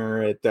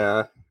Northerner,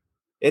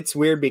 it's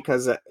weird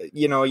because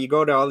you know, you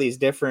go to all these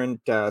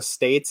different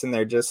states and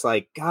they're just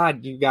like,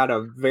 God, you got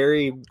a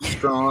very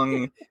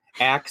strong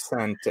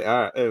accent.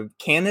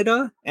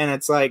 Canada, and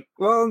it's like,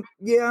 well,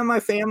 yeah, my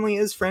family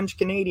is French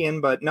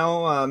Canadian, but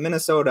no,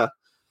 Minnesota.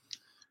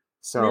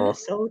 So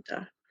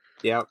Minnesota.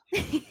 yep.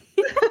 Ladonna.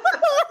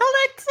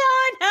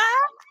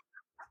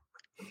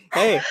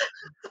 Hey,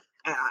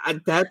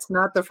 that's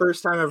not the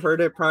first time I've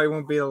heard it. Probably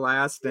won't be the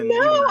last. And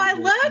No, I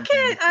like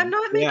it. I'm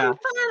not making fun.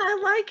 I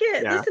like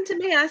it. Yeah. Listen to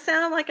me. I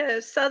sound like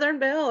a Southern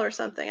Belle or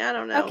something. I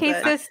don't know. Okay,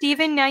 but so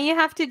Steven, now you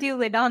have to do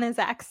Ladonna's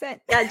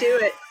accent. yeah, do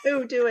it.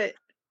 Ooh, do it.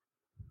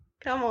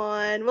 Come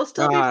on. We'll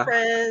still be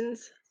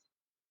friends.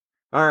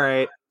 All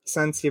right.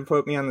 Since you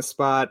put me on the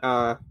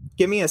spot,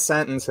 give me a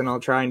sentence and I'll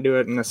try and do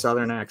it in a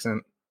Southern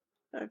accent.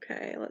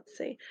 Okay, let's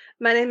see.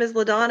 My name is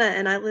Ladonna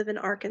and I live in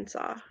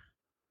Arkansas.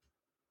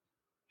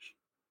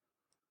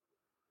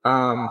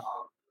 I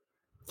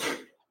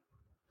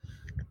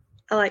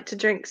like to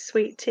drink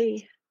sweet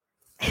tea.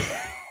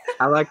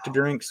 I like to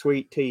drink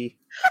sweet tea.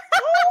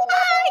 Oh,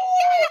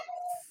 yes!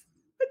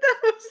 That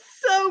was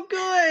so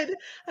good.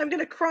 I'm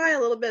going to cry a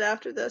little bit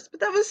after this, but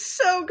that was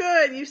so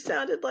good. You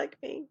sounded like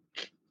me.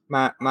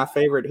 My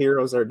favorite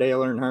heroes are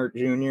Dale Earnhardt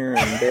Jr.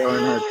 and Dale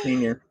Earnhardt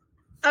Sr.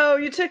 Oh,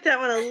 you took that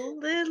one a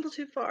little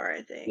too far,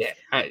 I think. Yeah,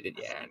 I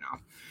know.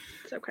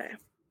 It's okay.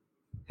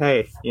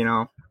 Hey, you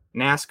know,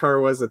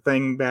 NASCAR was a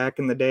thing back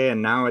in the day,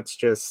 and now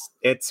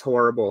it's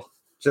horrible.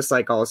 Just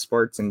like all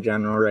sports in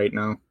general right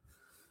now.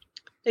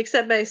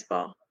 Except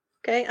baseball.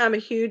 Okay, I'm a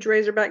huge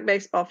Razorback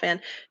baseball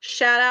fan.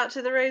 Shout out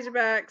to the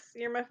Razorbacks.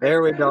 You're my favorite.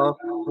 There we go.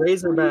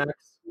 Razorbacks.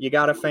 You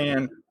got a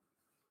fan.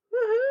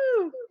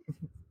 Woohoo!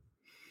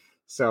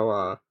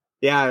 So,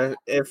 yeah,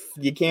 if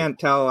you can't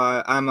tell,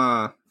 I'm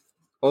a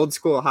old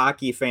school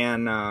hockey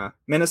fan,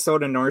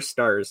 Minnesota North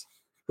Stars,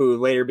 who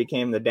later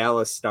became the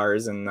Dallas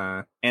Stars in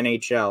the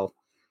NHL.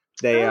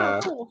 They,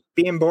 cool.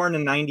 Being born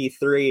in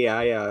 93,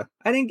 I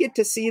didn't get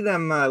to see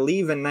them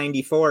leave in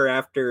 94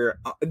 after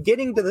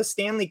getting to the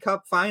Stanley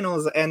Cup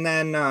Finals, and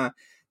then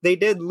they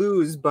did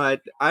lose,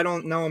 but I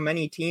don't know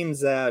many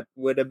teams that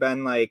would have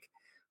been like,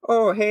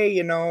 oh, hey,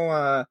 you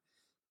know,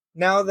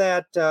 now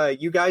that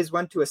you guys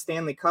went to a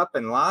Stanley Cup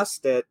and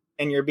lost it,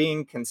 and you're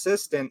being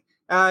consistent,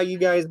 you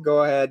guys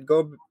go ahead,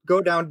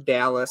 go down to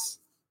Dallas.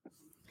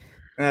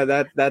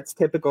 That's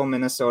typical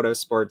Minnesota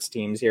sports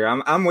teams here.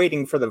 I'm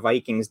waiting for the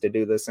Vikings to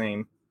do the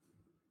same.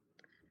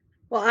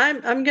 Well,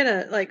 I'm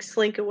gonna like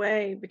slink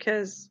away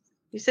because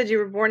you said you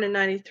were born in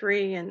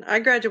 93 and I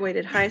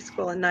graduated high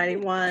school in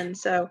 91,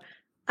 so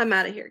I'm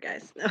out of here,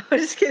 guys. No, I'm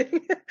just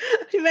kidding.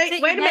 Way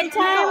to make me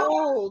feel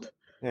old.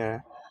 Yeah.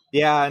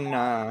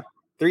 In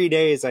 3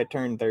 days I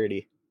turned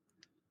 30.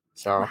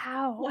 So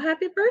Wow. Well,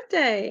 happy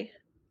birthday.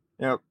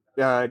 Yep.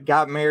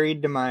 Got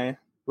married to my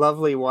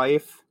lovely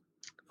wife,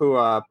 who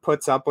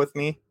puts up with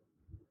me.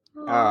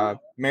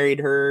 Married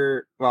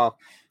her. Well,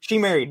 she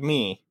married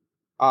me.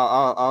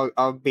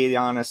 I'll be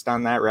honest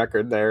on that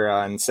record there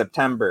in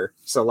September.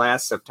 So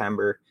last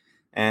September,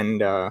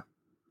 and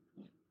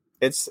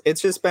it's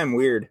just been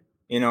weird,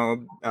 you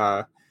know.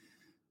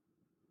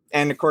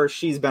 And of course,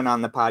 she's been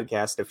on the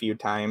podcast a few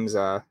times.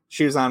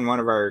 She was on one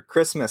of our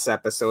Christmas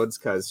episodes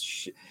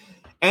because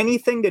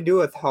anything to do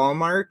with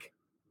Hallmark,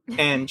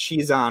 and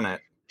she's on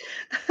it.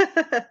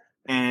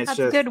 And it's That's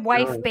just good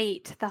wife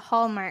bait, the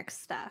Hallmark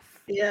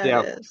stuff. Yeah,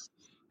 Yep. it is.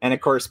 And of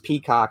course,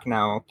 Peacock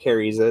now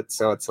carries it,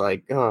 so it's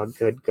like, oh,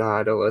 good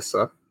God,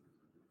 Alyssa.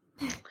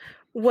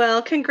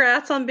 Well,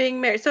 congrats on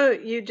being married. So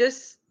you've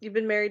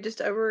been married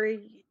just over a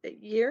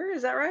year,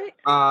 is that right?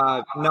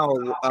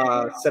 No,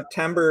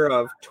 September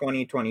of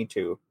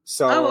 2022.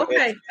 So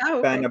okay.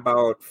 It's been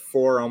about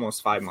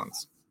almost 5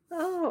 months.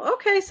 Oh,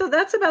 okay. So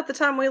that's about the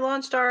time we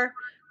launched our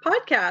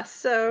podcast.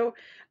 So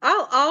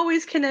I'll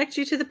always connect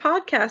you to the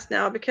podcast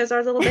now because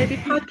our little baby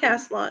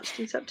podcast launched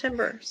in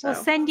September. So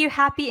We'll send you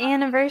happy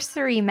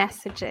anniversary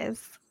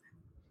messages.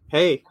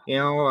 Hey, you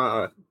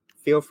know,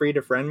 feel free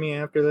to friend me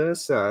after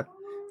this.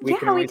 We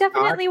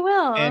definitely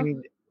will.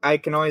 And I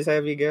can always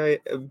have you guys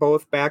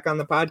both back on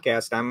the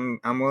podcast.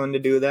 I'm willing to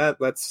do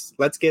that. Let's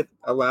get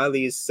a lot of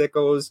these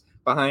sickos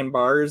behind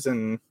bars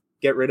and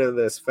get rid of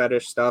this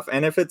fetish stuff.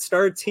 And if it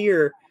starts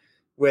here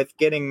with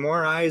getting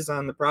more eyes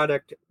on the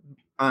product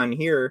on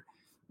here,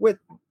 with,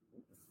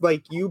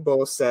 like you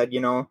both said, you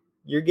know,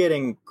 you're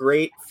getting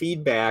great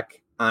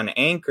feedback on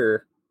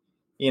Anchor,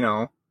 you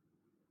know,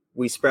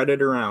 we spread it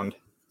around.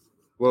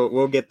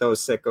 We'll get those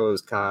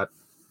sickos caught.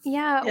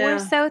 Yeah, we're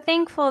so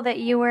thankful that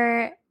you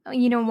were,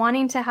 you know,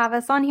 wanting to have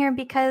us on here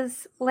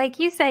because, like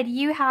you said,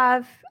 you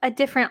have a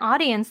different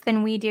audience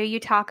than we do. You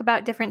talk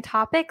about different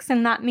topics,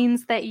 and that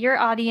means that your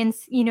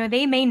audience, you know,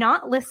 they may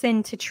not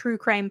listen to true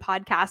crime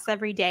podcasts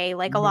every day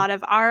like a lot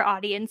of our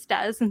audience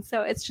does. And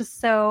so it's just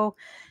so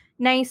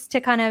nice to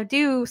kind of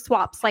do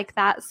swaps like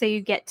that so you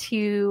get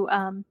to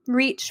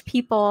reach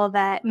people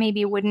that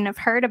maybe wouldn't have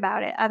heard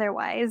about it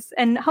otherwise.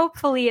 And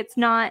hopefully it's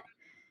not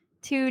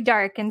too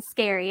dark and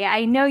scary.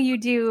 I know you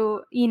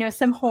do, you know,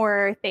 some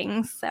horror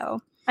things,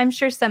 so I'm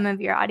sure some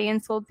of your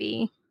audience will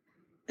be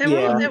And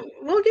Yeah.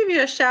 we'll give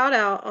you a shout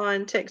out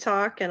on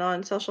TikTok and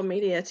on social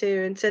media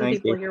too, and send Thank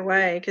people you. your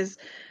way, because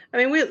I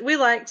mean we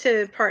like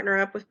to partner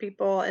up with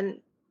people, and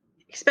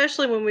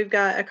especially when we've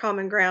got a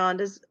common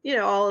ground, as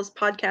all as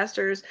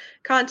podcasters,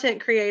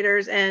 content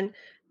creators, and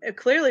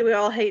clearly we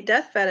all hate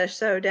death fetish,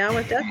 so down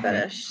with death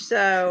fetish.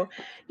 So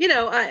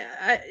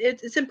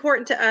it's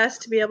important to us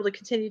to be able to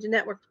continue to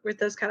network with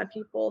those kind of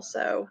people,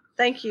 so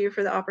thank you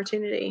for the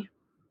opportunity.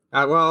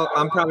 Well,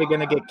 I'm probably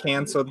going to get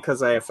canceled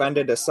because I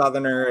offended a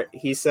Southerner.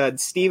 He said,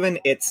 Steven,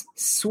 it's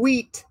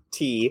sweet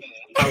tea,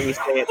 how we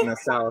say it in the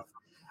South.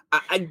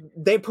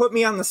 They put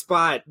me on the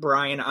spot,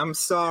 Brian. I'm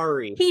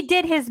sorry. He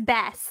did his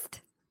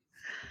best.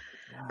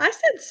 I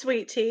said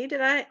sweet tea.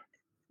 Did I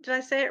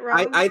say it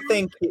wrong? I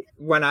think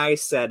when I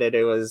said it,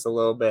 it was a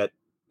little bit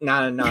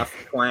not enough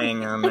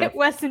twang on it. It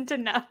wasn't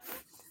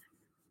enough.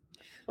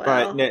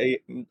 Well,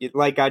 But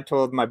like I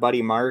told my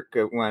buddy Mark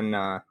when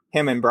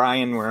him and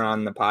Brian were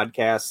on the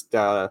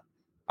podcast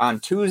on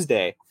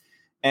Tuesday,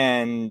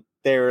 and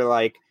they were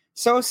like,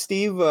 so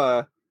Steve,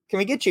 can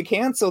we get you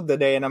canceled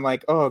today? And I'm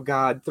like, oh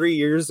God, 3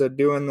 years of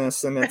doing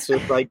this, and it's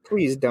just like,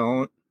 please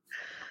don't.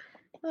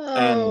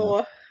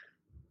 oh,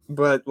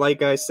 But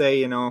like I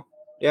say,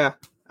 yeah,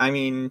 I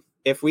mean,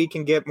 if we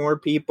can get more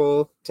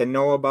people to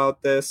know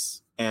about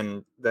this,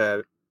 and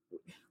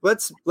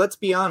let's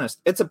be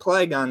honest, it's a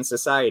plague on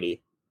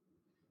society.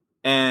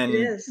 And it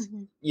is.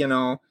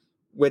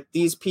 with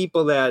these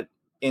people that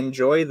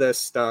enjoy this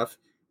stuff,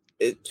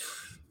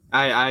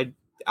 I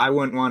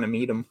wouldn't want to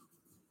meet them.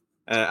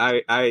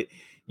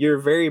 You're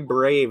very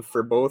brave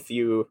for both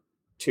you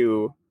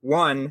to,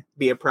 one,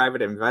 be a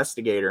private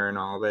investigator and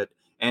all of it,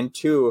 and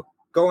two,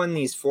 go in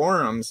these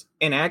forums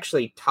and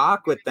actually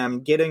talk with them,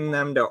 getting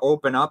them to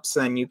open up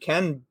so then you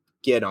can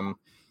get them,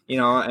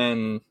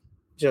 and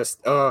just,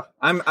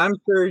 I'm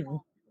sure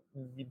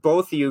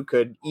both of you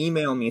could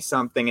email me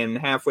something, and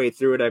halfway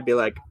through it, I'd be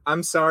like,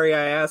 I'm sorry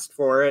I asked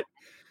for it.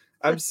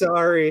 I'm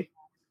sorry.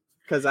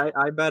 Because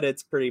I bet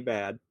it's pretty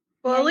bad.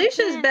 Well, Yeah,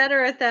 Alicia's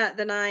better at that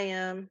than I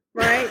am,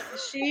 right?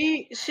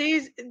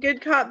 She's good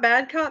cop,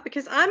 bad cop,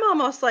 because I'm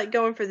almost like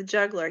going for the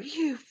juggler.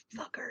 You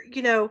fucker,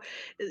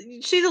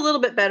 she's a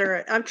little bit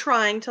better. I'm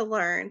trying to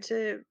learn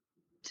to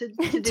do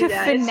to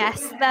that.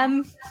 finesse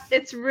them.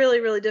 It's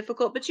really, really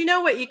difficult. But you know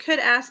what you could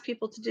ask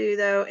people to do,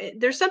 though?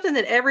 There's something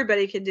that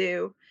everybody could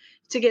do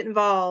to get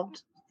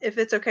involved, if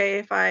it's okay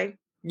if I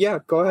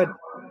go ahead.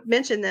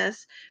 mention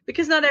this,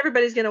 because not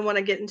everybody's going to want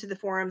to get into the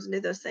forums and do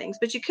those things.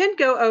 But you could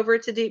go over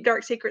to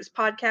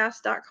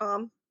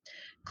deepdarksecretspodcast.com,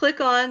 click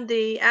on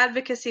the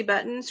advocacy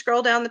button,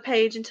 scroll down the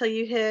page until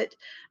you hit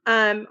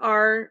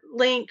our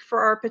link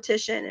for our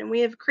petition. And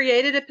we have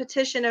created a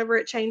petition over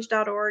at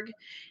change.org.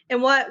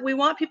 And what we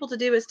want people to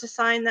do is to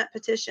sign that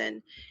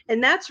petition.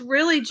 And that's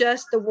really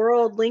just the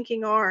world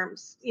linking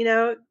arms,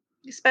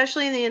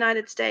 especially in the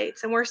United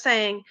States. And we're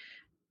saying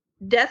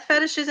death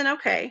fetish isn't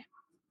okay.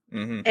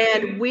 Mm-hmm.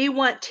 And we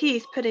want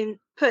teeth put in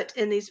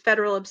these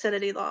federal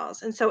obscenity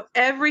laws. And so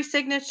every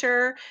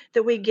signature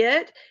that we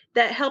get,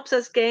 that helps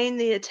us gain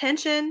the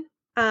attention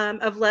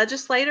of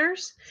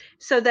legislators,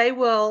 so they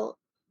will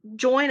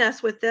join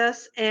us with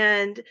this,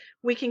 and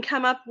we can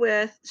come up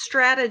with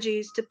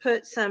strategies to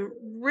put some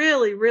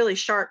really, really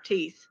sharp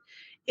teeth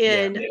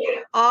in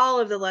all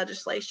of the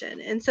legislation.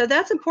 And so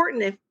that's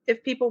important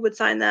if people would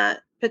sign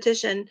that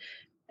petition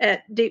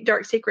at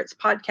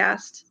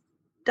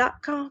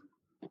deepdarksecretspodcast.com.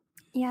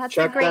 Yeah, it's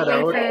Check a great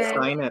that way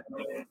out. Sign it.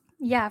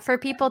 Yeah, for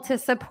people to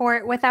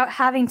support without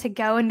having to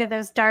go into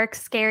those dark,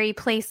 scary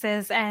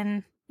places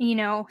and,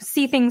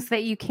 see things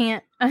that you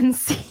can't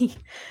unsee.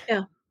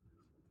 Yeah,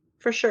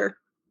 for sure.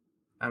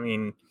 I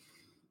mean,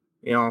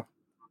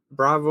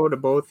 bravo to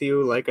both of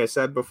you. Like I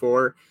said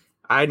before,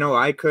 I know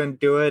I couldn't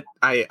do it.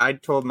 I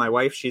told my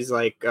wife, she's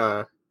like,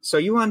 so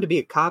you wanted to be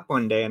a cop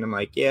one day? And I'm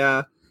like,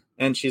 yeah.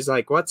 And she's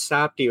like, what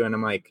stopped you? And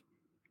I'm like,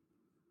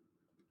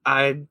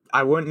 I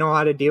wouldn't know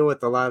how to deal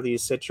with a lot of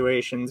these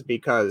situations,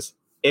 because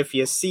if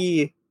you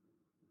see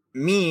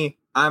me,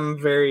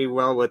 I'm very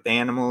well with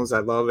animals. I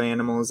love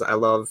animals. I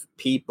love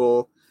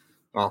people.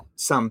 Well,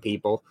 some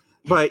people.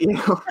 But,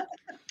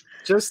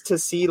 just to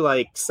see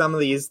like some of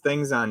these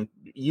things on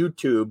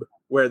YouTube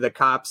where the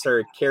cops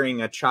are carrying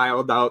a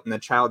child out and the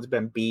child's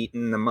been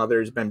beaten, the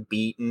mother's been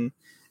beaten,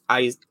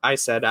 I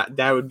said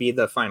that would be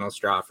the final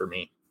straw for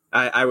me.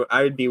 I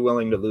would be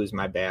willing to lose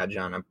my badge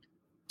on a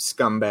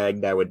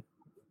scumbag that would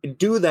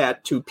do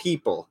that to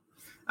people.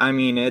 I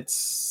mean,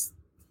 it's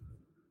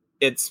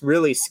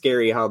really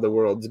scary how the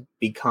world's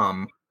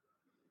become,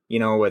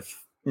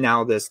 with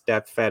now this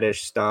death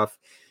fetish stuff.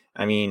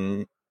 I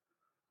mean,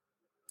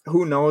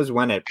 who knows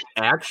when it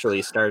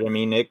actually started? I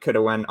mean, it could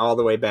have went all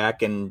the way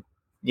back in,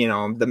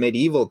 the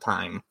medieval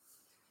time.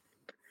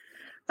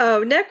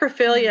 Oh,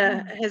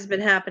 necrophilia has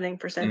been happening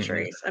for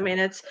centuries. Mm-hmm. I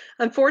mean,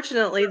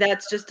 unfortunately,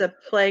 that's just a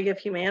plague of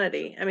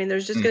humanity. I mean,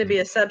 there's just going to be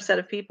a subset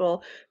of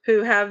people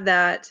who have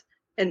that.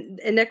 And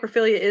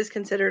necrophilia is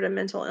considered a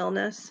mental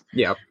illness.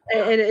 Yeah.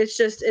 And it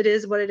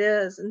is what it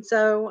is. And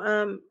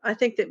so I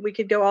think that we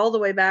could go all the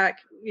way back,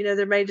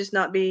 there may just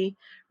not be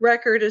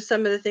record of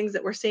some of the things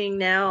that we're seeing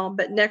now,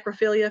 but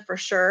necrophilia for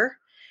sure.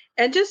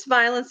 And just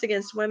violence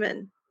against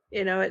women.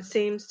 It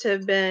seems to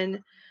have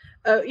been,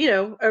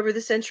 over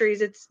the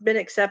centuries, it's been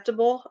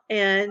acceptable.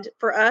 And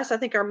for us, I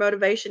think our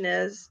motivation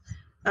is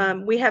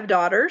we have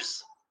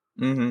daughters.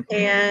 Mm-hmm.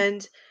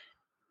 And,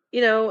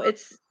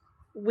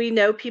 we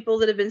know people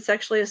that have been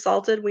sexually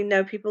assaulted. We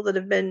know people that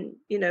have been,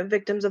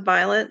 victims of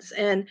violence.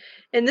 And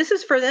this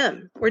is for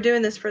them. We're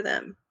doing this for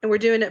them. And we're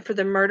doing it for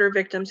the murder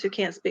victims who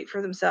can't speak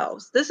for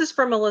themselves. This is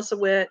for Melissa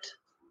Witt,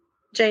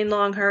 Jane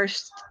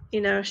Longhurst,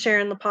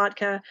 Sharon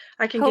Lopatka.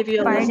 I can Hope give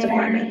you a list of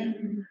Barden.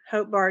 women.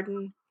 Hope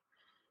Barden.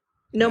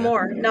 No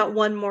more. Not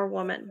one more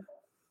woman.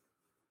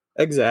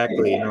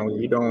 Exactly.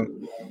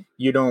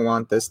 You don't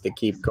want this to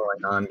keep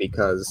going on,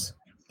 because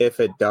if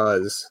it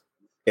does,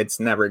 it's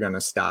never going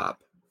to stop.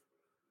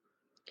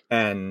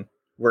 And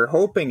we're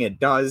hoping it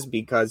does,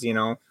 because,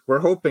 we're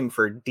hoping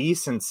for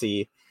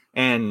decency.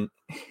 And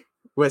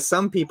with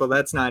some people,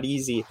 that's not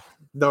easy.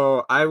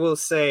 Though I will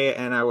say,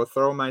 and I will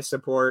throw my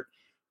support,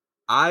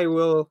 I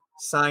will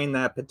sign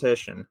that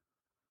petition.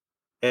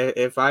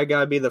 If I got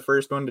to be the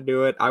first one to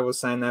do it, I will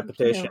sign that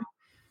petition.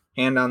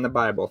 Hand on the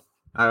Bible.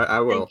 I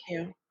will. Thank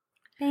you.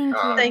 Thank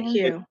you. Thank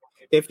you.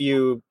 If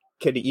you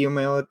could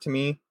email it to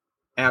me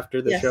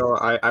after the show,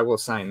 I will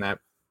sign that.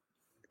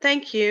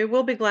 Thank you.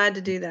 We'll be glad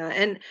to do that.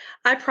 And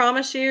I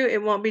promise you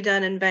it won't be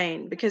done in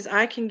vain, because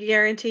I can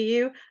guarantee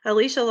you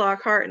Alicia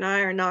Lockhart and I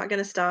are not going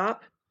to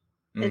stop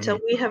until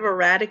we have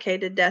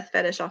eradicated death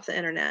fetish off the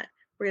internet.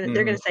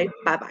 They're going to say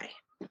bye-bye.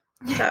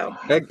 So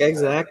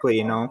exactly,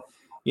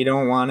 you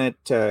don't want it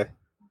to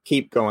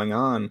keep going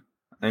on.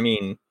 I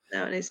mean,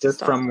 no, it needs to just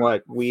stop. from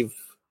what we've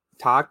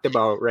talked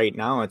about right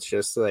now, it's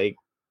just like,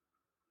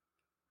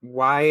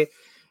 why?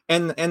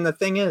 And the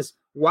thing is,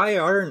 why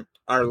aren't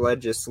our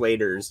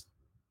legislators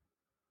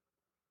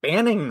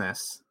banning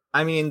this?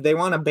 I mean, they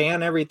want to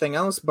ban everything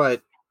else,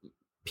 but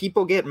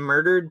people get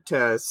murdered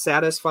to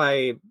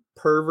satisfy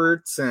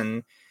perverts,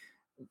 and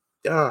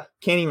can't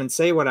even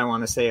say what I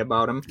want to say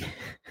about them.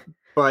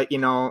 But,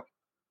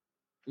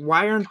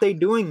 why aren't they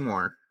doing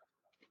more?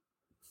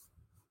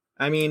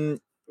 I mean,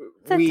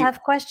 it's a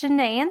tough question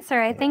to answer.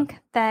 I think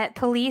that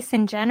police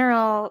in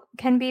general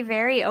can be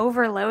very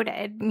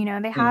overloaded.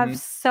 They have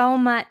so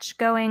much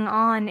going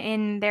on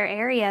in their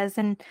areas.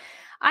 And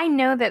I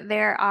know that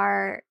there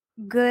are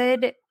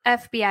good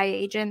FBI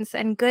agents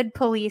and good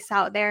police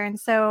out there,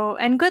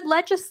 and good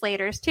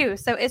legislators too.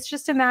 So it's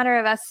just a matter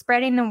of us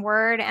spreading the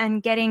word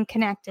and getting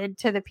connected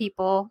to the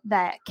people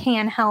that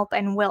can help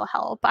and will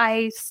help.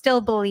 I still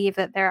believe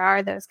that there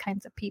are those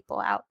kinds of people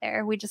out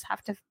there. We just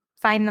have to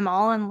find them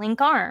all and link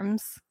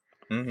arms.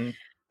 And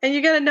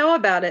you got to know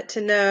about it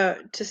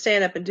to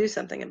stand up and do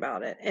something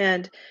about it.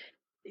 And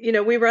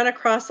we run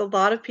across a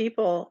lot of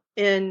people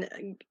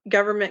in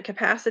government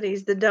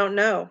capacities that don't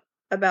know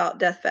about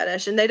death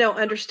fetish, and they don't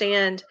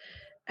understand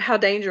how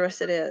dangerous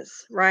it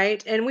is,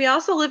 right? And we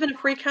also live in a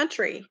free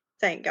country,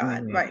 thank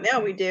God. Right now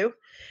we do.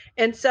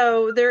 And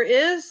so there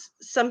is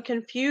some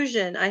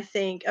confusion, I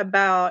think,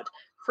 about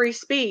free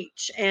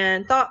speech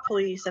and thought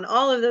police and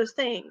all of those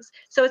things.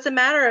 So it's a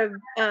matter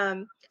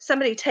of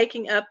somebody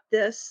taking up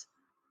this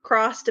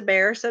cross to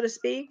bear, so to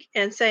speak,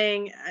 and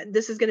saying,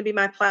 this is going to be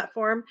my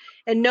platform.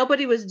 And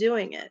nobody was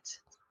doing it.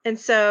 And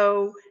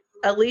so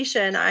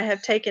Alicia and I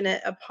have taken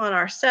it upon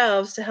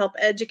ourselves to help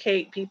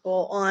educate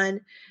people on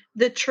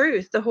the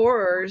truth, the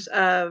horrors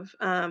of,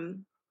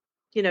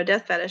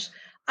 death fetish.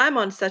 I'm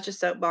on such a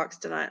soapbox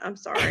tonight. I'm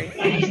sorry.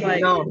 I'm just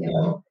like,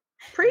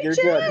 preach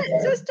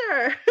it,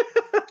 sister.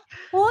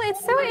 Well,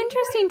 it's so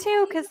interesting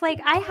too, because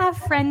I have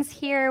friends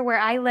here where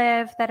I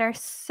live that are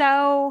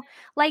so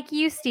like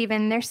you,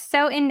 Stephen. They're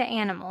so into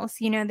animals.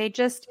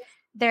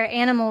 They're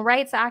animal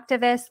rights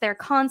activists. They're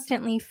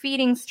constantly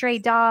feeding stray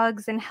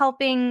dogs and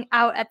helping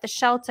out at the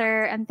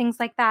shelter and things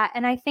like that.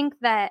 And I think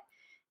that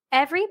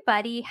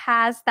everybody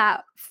has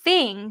that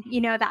thing,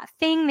 that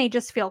thing they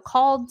just feel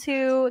called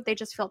to, they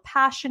just feel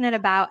passionate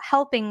about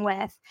helping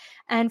with.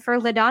 And for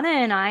LaDonna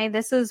and I,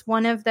 this is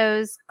one of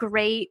those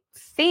great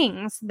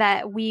things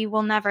that we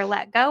will never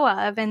let go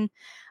of. And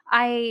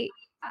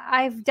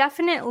I've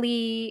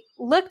definitely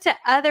looked at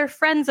other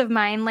friends of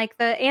mine, like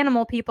the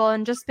animal people,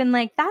 and just been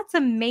like, that's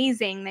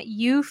amazing that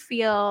you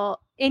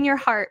feel in your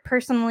heart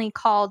personally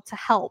called to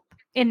help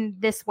in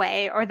this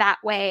way or that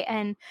way.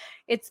 And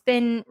it's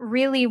been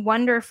really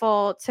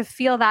wonderful to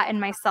feel that in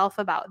myself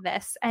about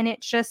this. And it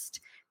just,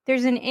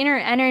 there's an inner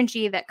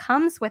energy that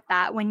comes with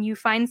that when you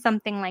find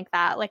something like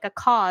that, like a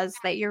cause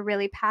that you're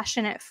really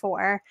passionate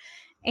for.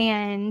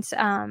 And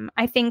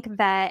I think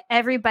that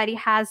everybody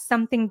has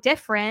something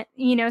different,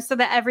 so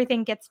that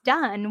everything gets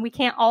done. We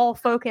can't all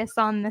focus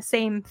on the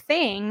same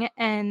thing.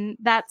 And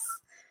that's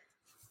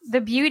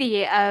the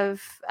beauty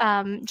of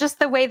just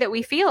the way that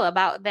we feel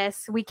about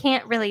this. We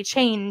can't really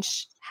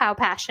change how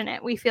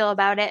passionate we feel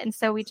about it. And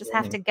so we just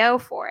have to go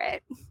for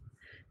it.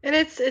 And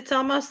it's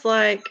almost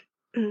like,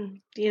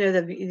 the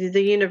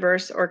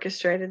universe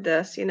orchestrated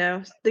this,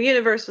 the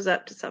universe was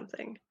up to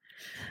something.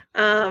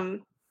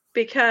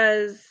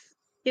 Because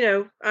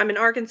I'm in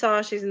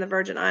Arkansas, she's in the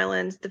Virgin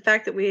Islands. The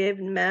fact that we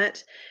even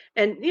met,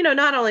 and,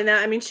 not only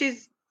that, I mean,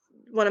 she's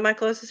one of my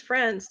closest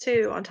friends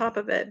too, on top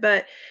of it.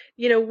 But,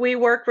 we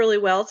work really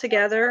well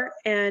together,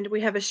 and we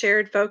have a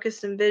shared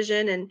focus and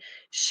vision, and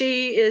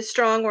she is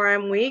strong where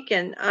I'm weak,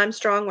 and I'm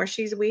strong where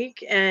she's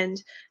weak.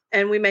 And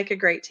we make a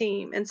great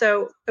team. And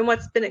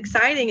what's been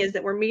exciting is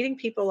that we're meeting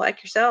people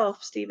like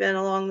yourself, Stephen,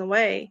 along the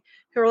way,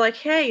 who are like,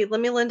 hey,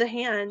 let me lend a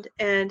hand.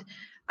 And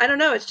I don't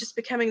know, it's just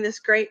becoming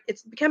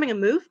it's becoming a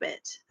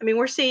movement. I mean,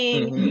 we're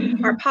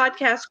seeing our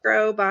podcast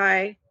grow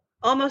by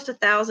almost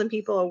 1,000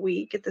 people a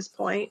week at this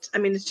point. I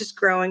mean, it's just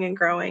growing and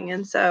growing.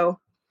 And so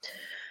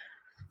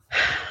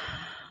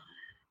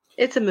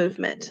it's a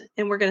movement,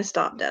 and we're going to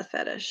stop death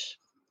fetish.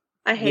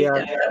 I hate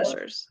death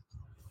fetishers.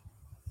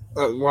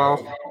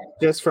 Well,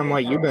 just from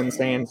what you've been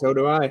saying, so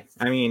do I.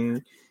 I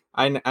mean,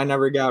 I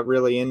never got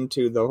really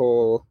into the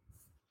whole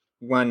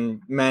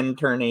when men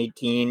turn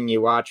 18,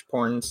 you watch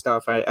porn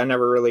stuff. I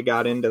never really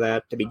got into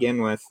that to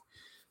begin with.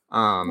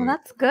 Well,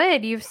 that's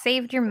good. You've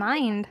saved your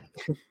mind.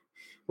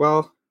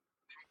 Well,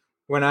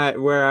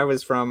 where I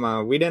was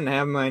from, we didn't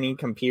have any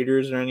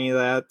computers or any of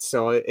that,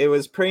 so it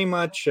was pretty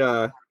much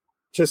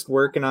just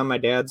working on my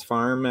dad's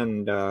farm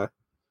and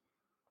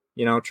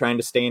trying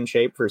to stay in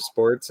shape for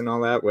sports and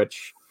all that,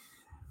 which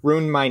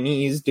ruined my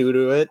knees due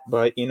to it.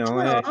 But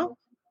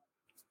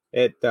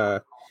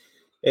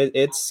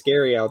it's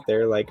scary out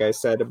there, like I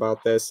said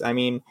about this. I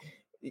mean,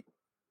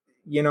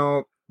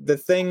 the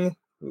thing,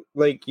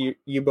 like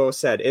you both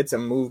said, it's a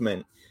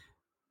movement.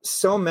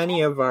 So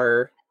many of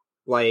our,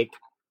 like,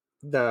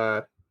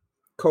 the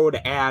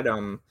Code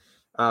Adam,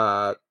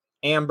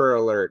 Amber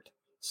Alert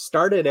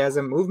started as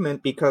a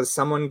movement because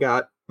someone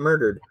got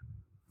murdered.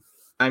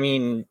 I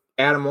mean,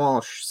 Adam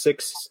Walsh,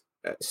 6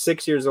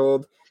 years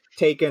old,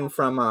 taken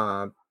from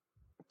a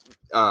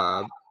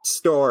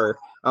store,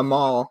 a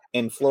mall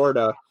in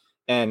Florida,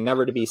 and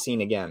never to be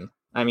seen again.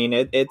 I mean,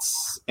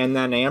 and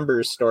then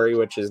Amber's story,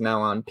 which is now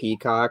on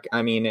Peacock.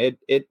 I mean,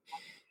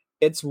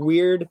 it's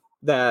weird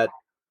that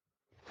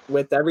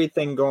with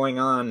everything going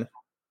on,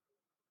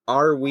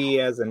 are we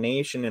as a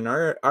nation and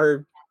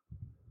are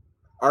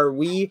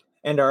we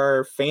and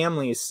our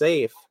families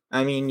safe?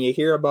 I mean, you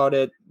hear about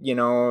it,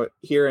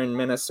 here in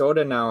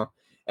Minnesota now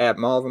at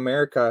Mall of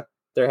America,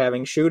 they're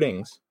having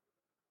shootings.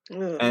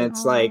 And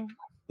it's like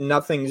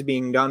nothing's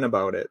being done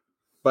about it.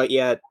 But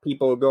yet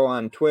people go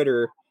on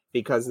Twitter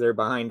because they're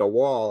behind a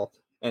wall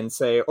and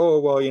say,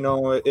 oh, well,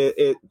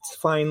 it's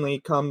finally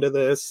come to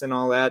this and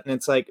all that. And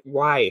it's like,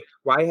 why?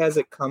 Why has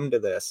it come to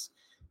this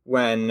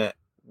when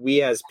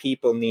we as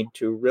people need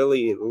to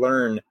really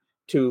learn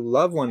to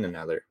love one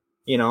another,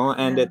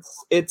 and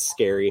it's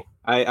scary.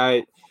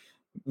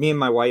 Me and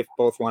my wife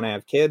both want to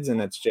have kids,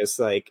 and it's just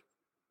like,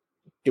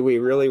 do we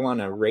really want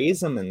to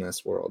raise them in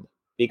this world?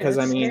 Because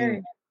I mean,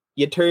 scary.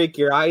 You take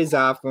your eyes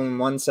off them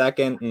 1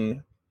 second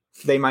and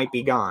they might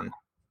be gone.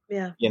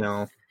 Yeah.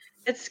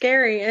 It's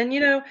scary. And,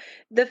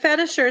 the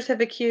fetishers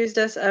have accused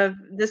us of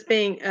this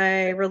being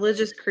a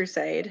religious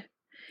crusade.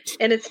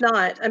 And it's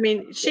not. I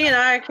mean, she and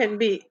I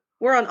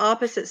we're on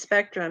opposite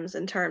spectrums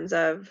in terms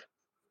of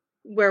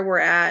where we're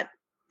at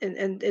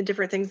and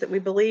different things that we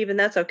believe. And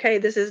that's okay.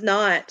 This is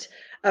not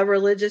a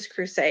religious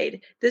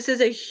crusade. This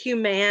is a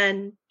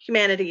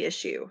humanity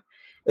issue.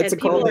 It's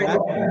and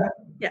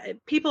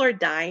people are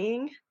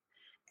dying,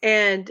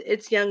 and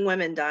it's young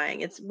women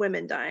dying. It's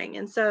women dying.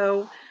 And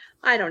so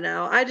I don't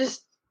know.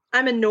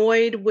 I'm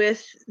annoyed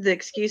with the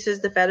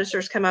excuses the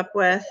fetishers come up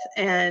with,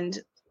 and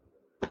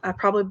I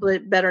probably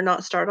better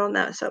not start on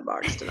that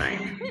soapbox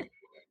tonight.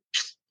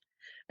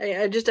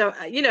 I just don't,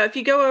 if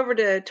you go over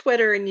to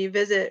Twitter and you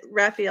visit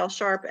Raphael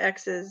Sharp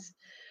X's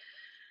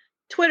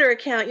Twitter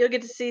account, you'll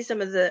get to see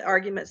some of the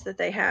arguments that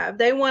they have.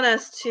 They want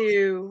us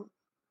to,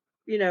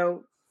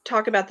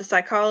 talk about the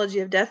psychology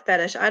of death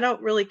fetish. I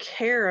don't really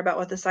care about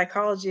what the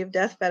psychology of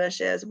death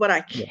fetish is. What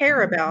I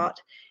care about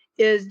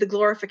is the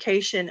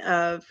glorification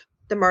of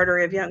the murder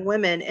of young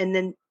women, and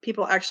then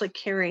people actually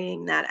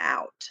carrying that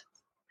out.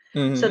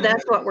 Mm-hmm. So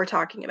that's what we're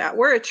talking about.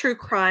 We're a true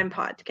crime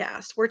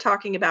podcast. We're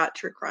talking about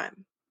true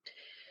crime.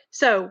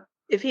 So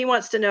if he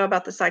wants to know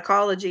about the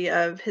psychology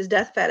of his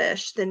death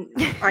fetish, then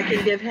I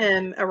can give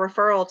him a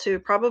referral to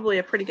probably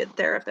a pretty good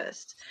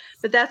therapist.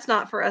 But that's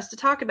not for us to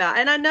talk about.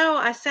 And I know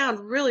I sound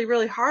really,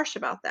 really harsh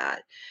about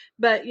that.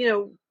 But,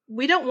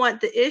 we don't want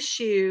the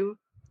issue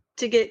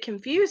to get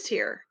confused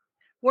here.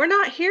 We're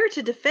not here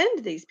to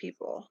defend these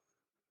people,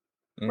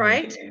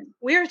 right?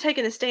 We are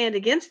taking a stand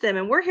against them,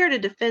 and we're here to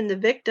defend the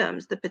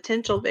victims, the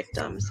potential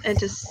victims, and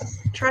to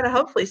try to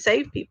hopefully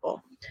save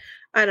people.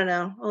 I don't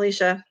know,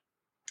 Alicia.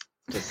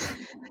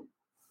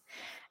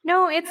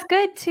 No, it's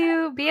good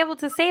to be able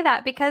to say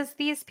that, because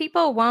these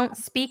people won't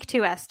speak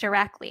to us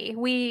directly.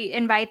 We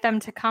invite them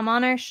to come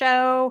on our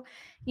show.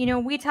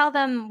 We tell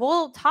them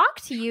we'll talk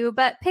to you,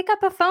 but pick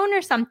up a phone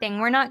or something.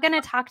 We're not going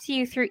to talk to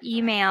you through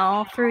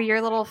email, through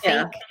your little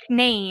fake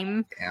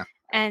name. Yeah.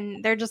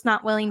 And they're just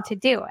not willing to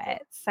do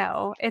it.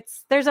 So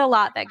there's a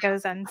lot that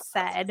goes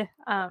unsaid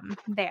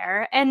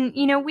there. And,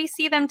 we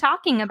see them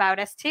talking about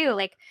us too.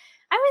 Like,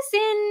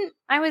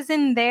 I was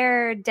in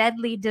their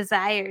Deadly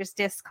Desires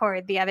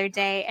Discord the other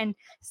day, and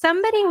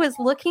somebody was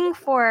looking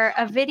for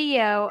a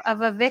video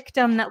of a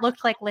victim that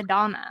looked like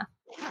LaDonna.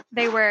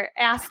 They were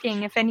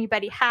asking if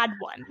anybody had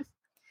one.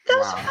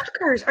 Those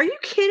fuckers. Are you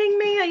kidding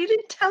me? You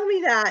didn't tell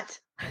me that.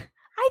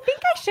 I think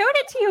I showed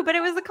it to you, but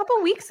it was a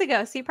couple weeks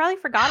ago, so you probably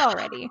forgot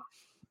already.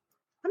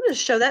 I'm going to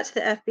show that to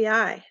the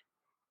FBI.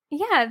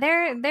 Yeah,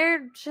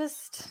 they're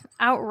just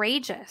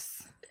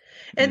outrageous.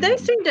 And they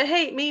seem to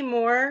hate me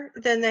more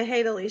than they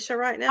hate Alicia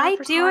right now. I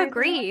do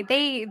agree.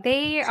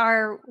 They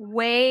are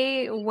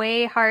way,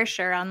 way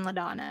harsher on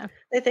LaDonna.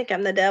 They think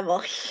I'm the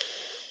devil.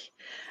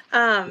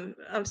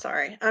 I'm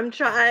sorry.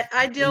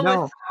 I deal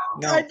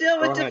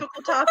with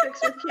difficult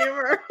topics with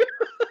humor.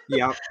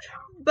 Yeah.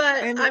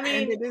 But And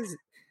it is.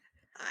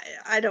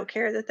 I don't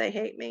care that they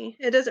hate me.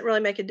 It doesn't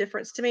really make a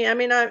difference to me. I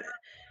mean,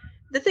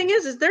 the thing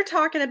is they're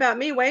talking about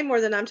me way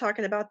more than I'm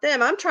talking about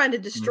them. I'm trying to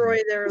destroy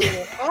their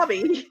little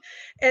hobby,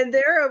 and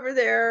they're over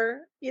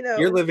there,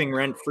 You're living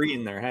rent free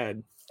in their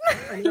head.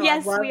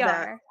 Yes, we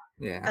are.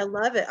 Yeah. I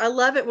love it. I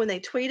love it when they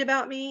tweet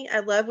about me.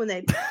 I love when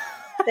they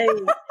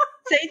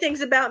say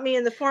things about me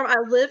in the forum. I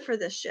live for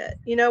this shit.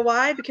 You know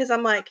why? Because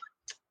I'm like,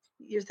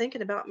 you're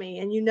thinking about me,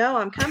 and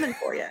I'm coming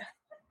for you.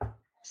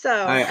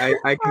 So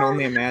I can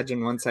only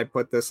imagine once I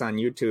put this on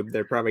YouTube,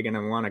 they're probably going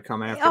to want to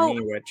come after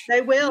me, which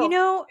they will.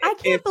 I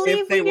can't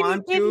believe we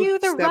didn't give you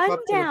the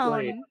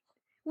rundown. The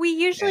we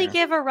usually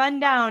give a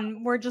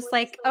rundown. We're just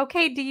like,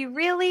 okay, do you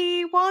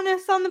really want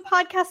us on the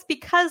podcast?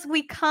 Because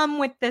we come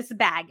with this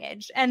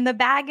baggage, and the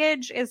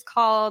baggage is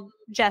called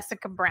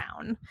Jessica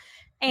Brown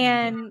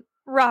and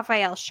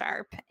Raphael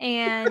Sharp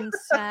and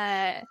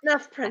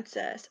Snuff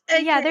Princess.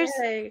 Yeah, there's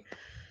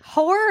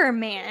Horror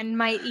Man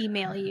might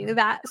email you.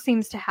 That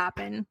seems to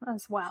happen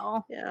as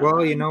well. Yeah.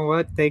 Well, you know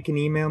what? They can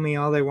email me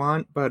all they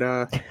want,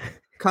 but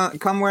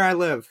come where I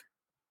live.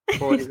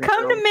 Come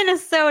to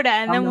Minnesota,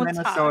 and then we'll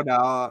talk.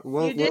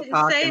 You didn't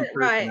say it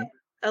right,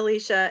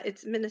 Alicia.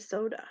 It's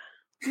Minnesota.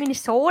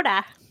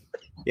 Minnesota.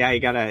 Yeah, you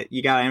gotta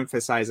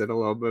emphasize it a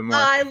little bit more.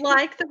 I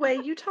like the way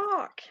you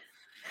talk.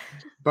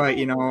 But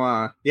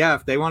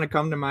if they want to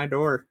come to my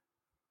door,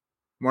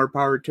 more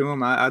power to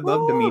them. I'd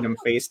love to meet them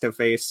face to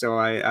face, so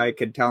I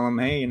could tell them,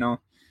 hey,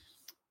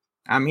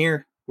 I'm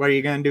here. What are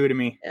you gonna do to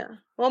me? Yeah.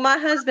 Well, my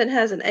husband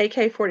has an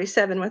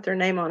AK-47 with their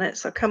name on it,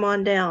 so come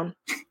on down.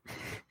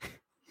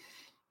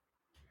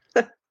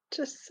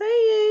 Just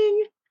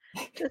saying.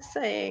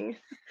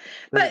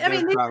 But I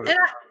mean,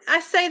 I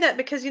say that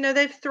because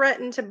they've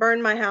threatened to burn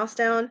my house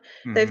down.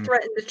 Mm-hmm. They've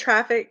threatened to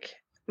traffic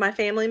my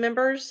family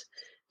members.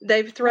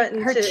 They've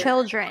threatened her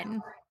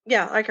children.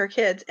 Yeah, like our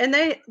kids. And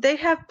they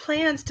have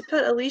plans to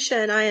put Alicia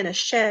and I in a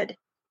shed.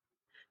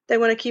 They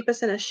want to keep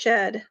us in a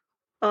shed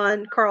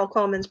on Carl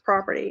Coleman's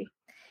property.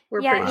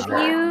 If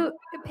you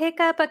pick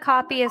up a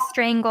copy of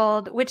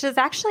Strangled, which is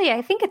actually,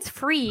 I think it's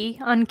free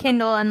on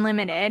Kindle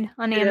Unlimited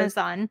on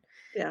Amazon.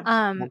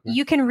 Yeah.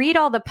 You can read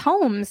all the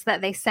poems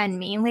that they send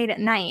me late at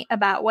night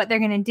about what they're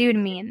going to do to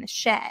me in the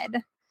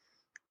shed.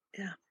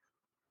 Yeah.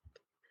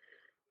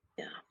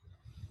 Yeah.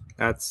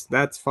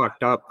 That's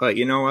fucked up. But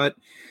you know what?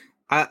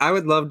 I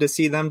would love to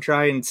see them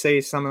try and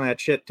say some of that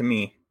shit to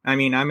me. I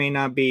mean, I may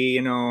not be,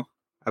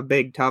 a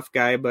big tough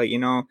guy, but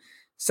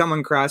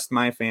someone crossed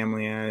my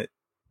family.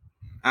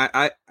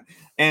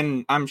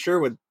 And I'm sure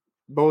with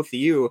both of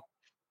you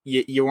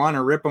want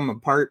to rip them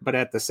apart, but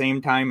at the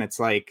same time, it's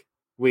like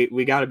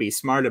we got to be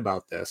smart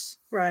about this.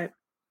 Right.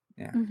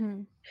 Yeah.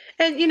 Mm-hmm.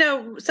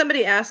 And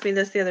somebody asked me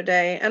this the other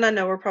day, and I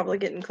know we're probably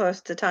getting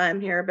close to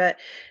time here, but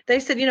they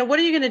said, what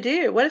are you going to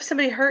do? What if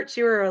somebody hurts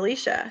you or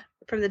Alicia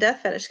from the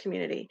death fetish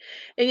community?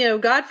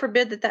 And God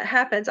forbid that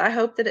happens. I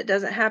hope that it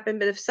doesn't happen.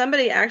 But if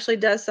somebody actually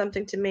does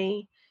something to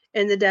me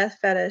in the death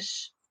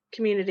fetish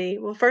community,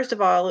 well, first of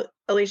all,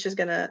 Alicia's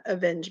going to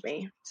avenge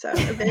me. So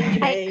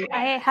avenge me.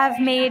 I have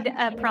made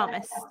a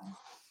promise.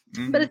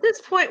 Mm-hmm. But at this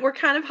point, we're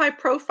kind of high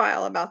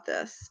profile about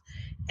this,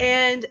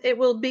 and it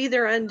will be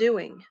their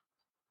undoing.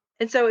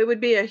 And so it would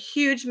be a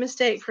huge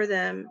mistake for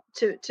them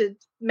to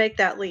make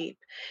that leap.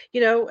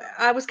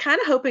 I was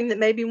kind of hoping that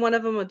maybe one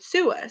of them would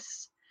sue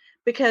us,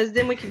 because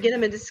then we could get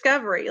them a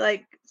discovery.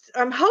 Like,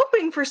 I'm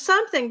hoping for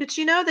something, but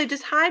they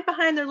just hide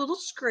behind their little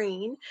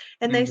screen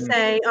and they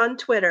say on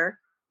Twitter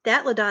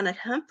that LaDonna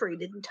Humphrey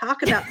didn't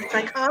talk about the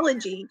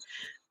psychology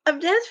of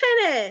death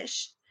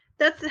fetish.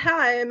 That's how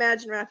I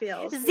imagine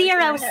Raphael.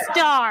 0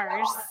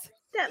 stars.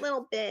 That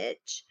little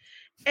bitch.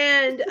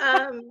 And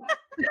I'm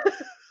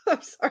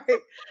sorry.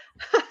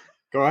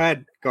 Go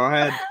ahead.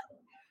 I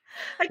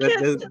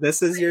can't.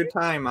 This is your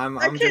time. I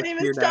can't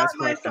even stop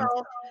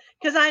myself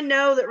because I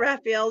know that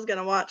Raphael's going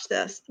to watch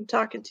this. I'm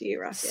talking to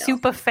you, Raphael.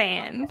 Super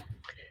fan.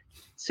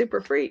 Super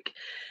freak.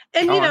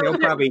 And he'll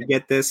probably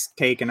get this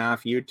taken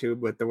off YouTube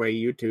with the way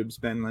YouTube's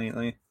been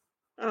lately.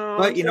 Oh,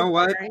 but you know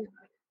what?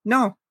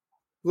 No,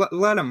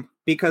 let him,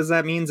 because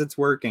that means it's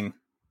working.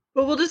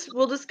 Well,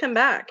 we'll just come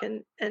back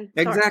and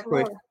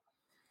exactly.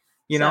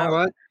 You know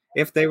what?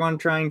 If they want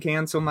to try and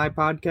cancel my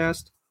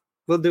podcast,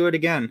 we'll do it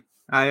again.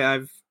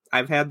 I've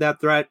I've had that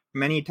threat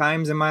many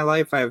times in my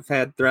life. I've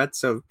had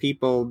threats of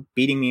people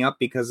beating me up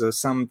because of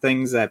some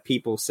things that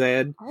people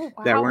said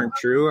that weren't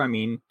true. I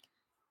mean,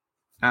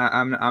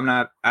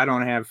 I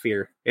don't have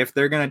fear. If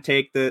they're gonna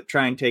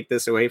try and take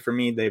this away from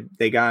me,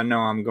 they gotta know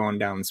I'm going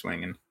down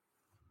swinging.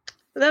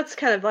 That's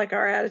kind of like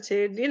our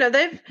attitude. You know,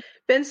 they've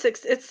been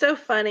it's so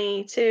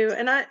funny too.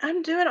 And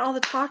I'm doing all the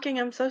talking.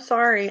 I'm so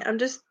sorry. I'm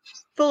just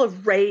full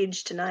of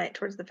rage tonight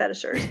towards the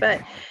fetishers.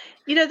 But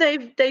you know,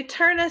 they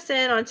turn us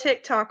in on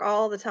TikTok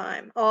all the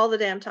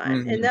damn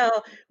time. Mhm. And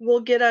we'll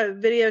get a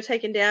video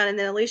taken down, and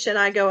then Alicia and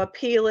I go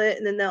appeal it,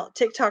 and then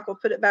TikTok will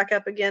put it back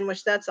up again,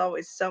 which that's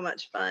always so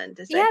much fun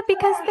to say. Yeah,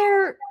 because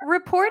they're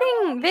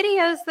reporting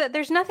videos that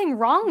there's nothing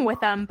wrong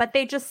with them, but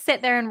they just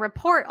sit there and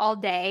report all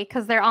day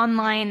because they're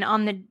online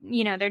on the,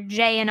 you know, they're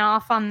jaying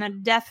off on the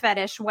death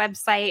fetish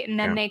website, and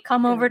then they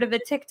come over to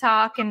the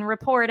TikTok and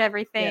report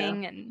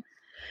everything.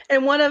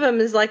 And one of them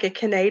is like a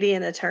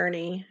Canadian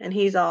attorney, and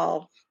he's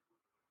all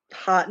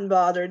hot and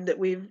bothered that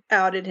we've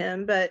outed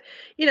him. But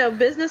you know,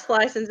 business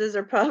licenses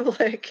are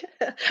public.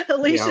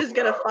 Alicia's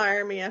gonna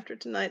fire me after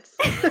tonight's.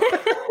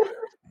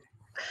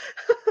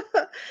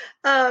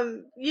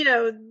 You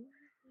know,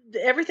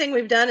 everything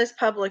we've done is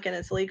public and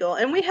it's legal,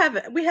 and we have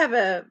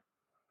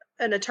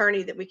an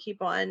attorney that we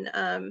keep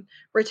on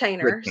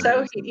retainer.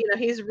 So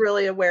he's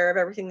really aware of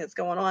everything that's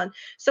going on.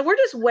 So we're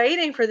just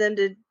waiting for them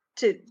to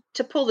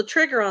pull the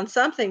trigger on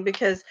something,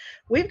 because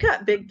we've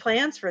got big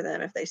plans for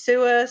them. If they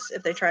sue us,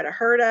 if they try to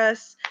hurt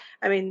us,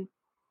 I mean,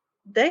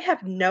 they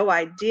have no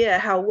idea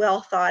how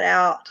well thought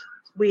out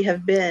we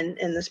have been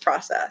in this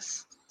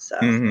process. So.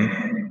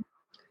 Mm-hmm.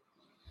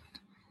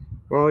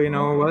 Well, you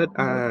know what?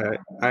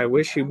 I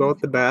wish you both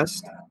the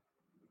best.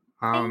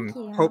 Thank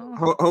you.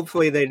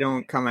 Hopefully they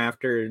don't come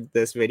after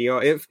this video.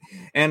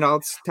 And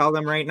I'll tell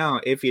them right now,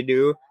 if you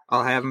do,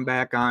 I'll have them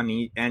back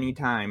on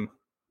anytime.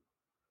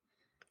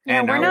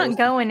 Yeah, and we're not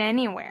going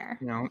anywhere.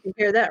 You know, you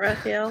hear that,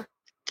 Raphael?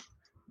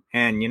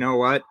 And you know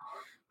what,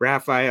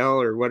 Raphael,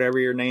 or whatever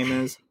your name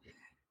is,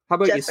 how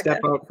about you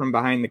step out from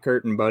behind the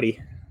curtain, buddy,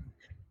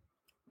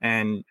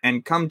 and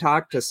come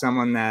talk to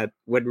someone that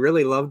would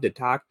really love to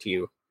talk to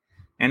you.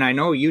 And I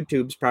know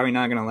YouTube's probably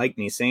not going to like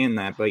me saying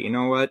that, but you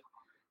know what?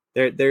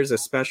 There's a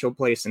special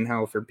place in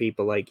hell for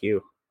people like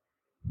you.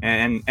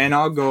 And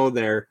I'll go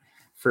there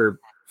for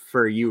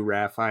you,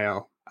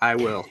 Raphael. I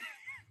will.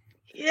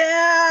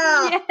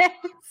 Yeah. Yes.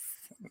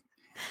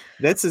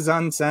 This is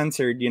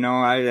uncensored, you know.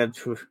 I have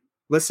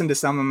listened to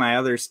some of my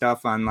other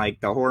stuff on like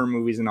the horror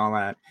movies and all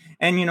that.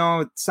 And you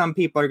know, some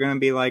people are going to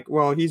be like,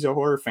 well, he's a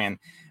horror fan.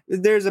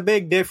 There's a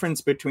big difference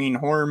between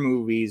horror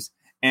movies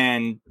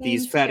and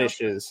these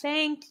fetishes.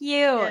 Thank you.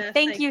 Yeah,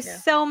 thank you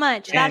so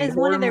much. And that is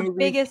one of their movies,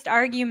 biggest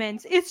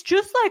arguments. It's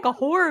just like a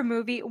horror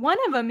movie. One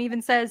of them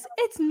even says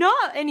it's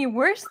not any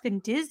worse than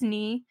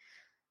Disney.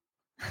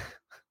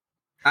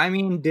 I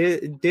mean,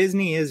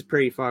 Disney is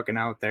pretty fucking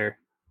out there.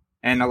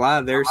 And a lot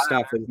of their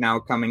stuff is now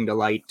coming to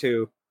light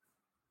too.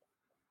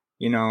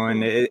 You know,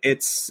 and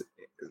it's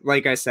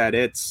like I said,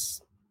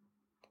 it's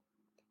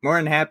more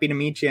than happy to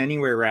meet you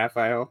anywhere,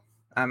 Raphael.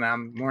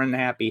 I'm more than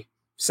happy.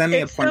 Send me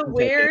a plane ticket. It's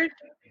so weird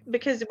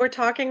because we're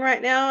talking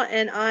right now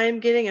and I'm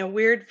getting a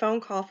weird phone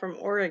call from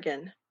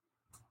Oregon.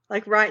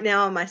 Like right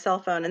now on my cell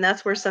phone, and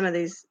that's where some of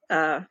these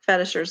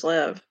fetishers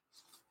live.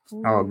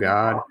 Oh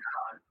God.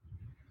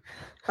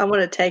 I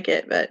want to take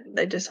it, but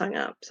they just hung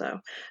up. So,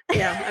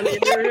 yeah. I mean,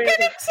 You're going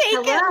to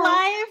take it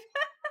live?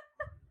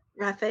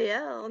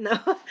 Raphael. No,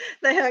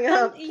 they hung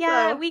up.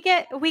 Yeah,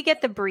 so. we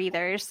get the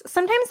breathers.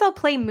 Sometimes they'll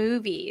play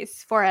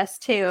movies for us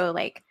too.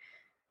 Like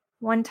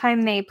one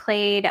time they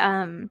played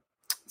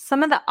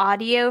some of the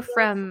audio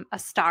from A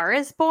Star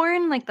Is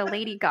Born, like the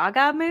Lady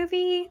Gaga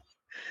movie.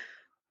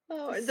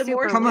 Oh, the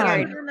Morse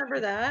code. Remember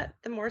that?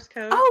 The Morse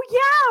code. Oh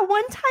yeah,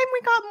 one time we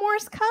got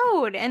Morse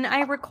code, and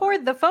I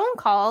record the phone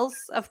calls,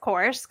 of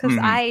course, because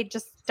I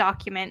just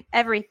document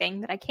everything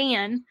that I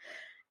can.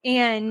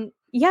 And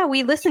yeah,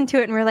 we listened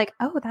to it, and we're like,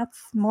 "Oh, that's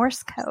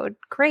Morse code.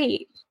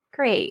 Great."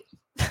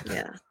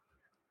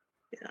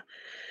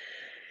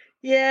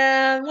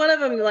 Yeah. One of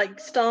them like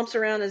stomps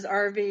around his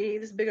RV.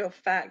 This big old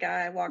fat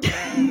guy walks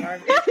around his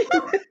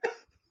RV.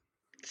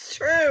 It's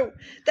true.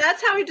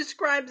 That's how he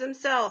describes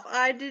himself.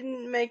 I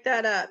didn't make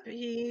that up.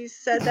 He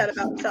said that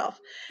about himself.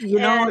 You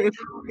know,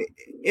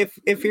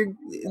 if you're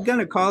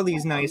gonna call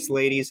these nice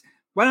ladies,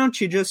 why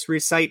don't you just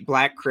recite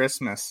Black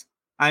Christmas?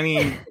 I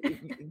mean,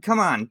 come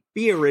on,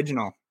 be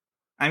original.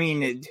 I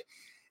mean,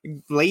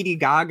 Lady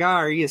Gaga,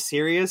 are you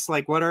serious?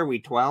 Like, what are we,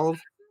 12?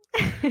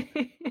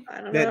 I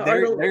don't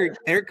know.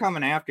 They're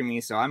coming after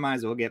me, so I might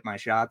as well get my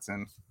shots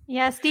in.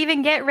 Yeah,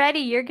 Steven, get ready.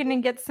 You're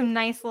gonna get some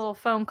nice little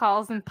phone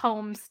calls and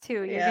poems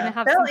too. You're gonna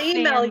have They'll some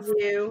email fans.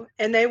 you,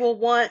 and they will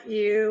want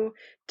you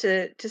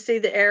to see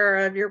the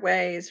error of your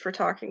ways for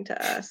talking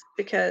to us,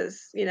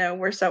 because you know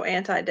we're so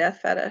anti-death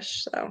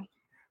fetish. So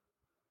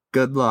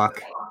good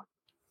luck,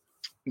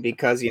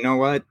 because you know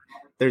what?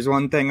 There's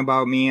one thing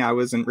about me: I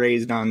wasn't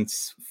raised on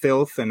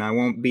filth, and I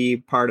won't be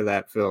part of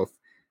that filth.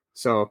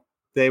 So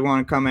they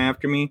want to come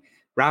after me.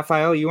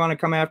 Raphael, you want to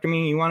come after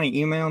me? You want to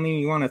email me?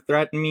 You want to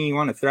threaten me? You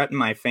want to threaten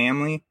my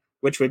family?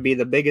 Which would be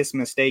the biggest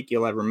mistake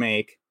you'll ever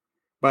make.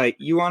 But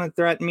you want to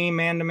threaten me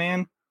man to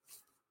man?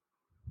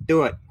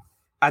 Do it.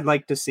 I'd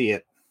like to see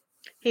it.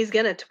 He's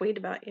going to tweet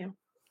about you.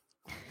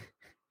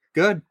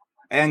 Good.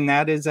 And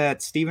that is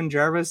at Steven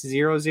Jarvis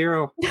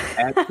 00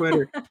 at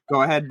Twitter.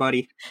 Go ahead,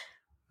 buddy.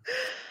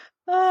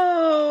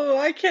 Oh,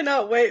 I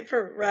cannot wait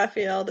for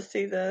Raphael to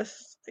see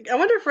this. I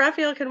wonder if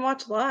Raphael can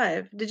watch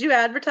live. Did you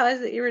advertise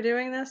that you were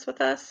doing this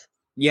with us?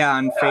 Yeah,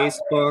 on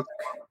Facebook,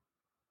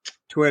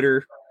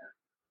 Twitter,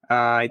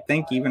 I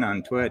think even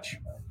on Twitch.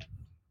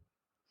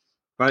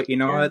 But you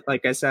know what?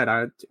 Like I said,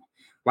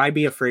 why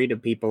be afraid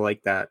of people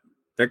like that?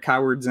 They're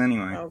cowards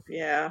anyway. Oh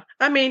yeah.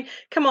 I mean,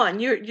 come on.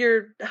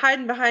 You're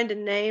hiding behind a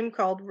name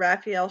called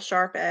Raphael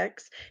Sharp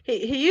X.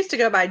 He used to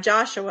go by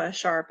Joshua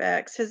Sharp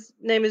X. His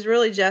name is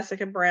really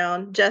Jessie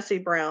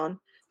Brown,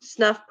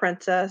 Snuff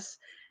Princess.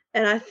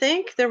 And I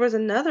think there was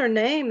another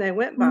name they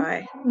went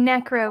by.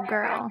 Necro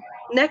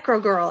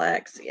Girl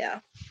X. Yeah.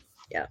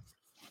 Yeah.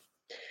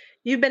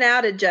 You've been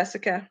outed,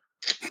 Jessica.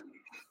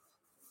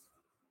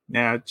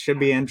 Yeah, it should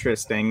be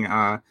interesting.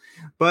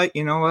 But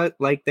you know what?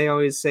 Like they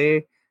always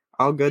say,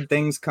 all good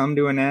things come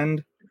to an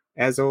end.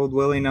 As old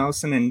Willie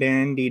Nelson and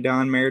Dandy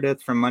Don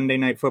Meredith from Monday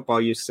Night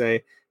Football used to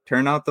say,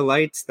 turn out the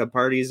lights, the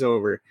party's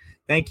over.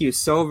 Thank you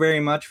so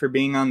very much for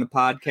being on the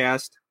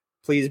podcast.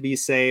 Please be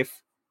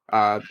safe.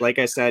 Like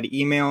I said,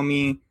 email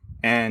me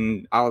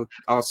and I'll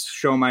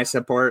show my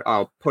support.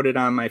 I'll put it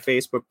on my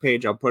Facebook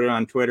page. I'll put it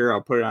on Twitter.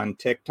 I'll put it on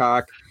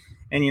TikTok.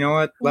 And you know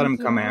what? Let them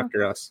come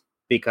after us.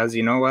 Because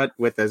you know what?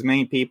 With as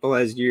many people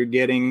as you're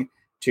getting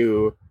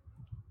to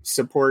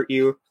support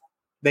you,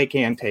 they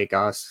can't take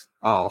us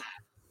all.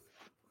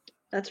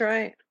 That's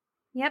right.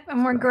 Yep,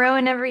 and we're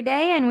growing every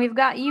day, and we've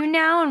got you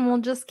now, and we'll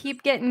just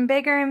keep getting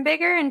bigger and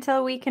bigger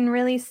until we can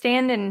really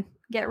stand and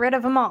get rid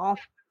of them all.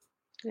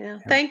 Yeah.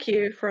 Thank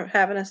you for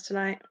having us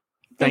tonight.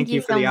 Thank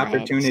you for the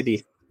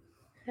opportunity.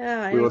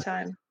 Yeah,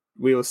 anytime.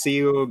 We will see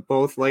you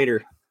both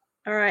later.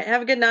 All right.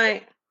 Have a good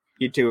night.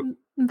 You too.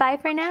 Bye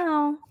for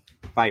now.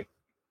 Bye.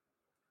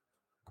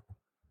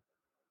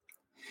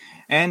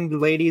 And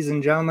ladies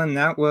and gentlemen,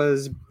 that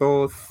was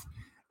both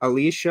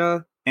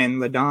Alicia and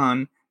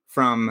LaDon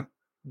from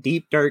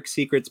Deep Dark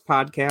Secrets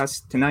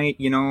podcast. Tonight,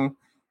 you know,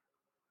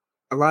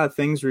 a lot of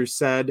things were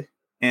said,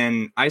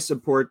 and I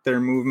support their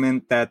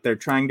movement that they're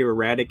trying to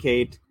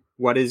eradicate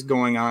what is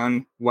going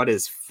on, what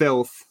is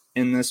filth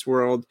in this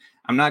world.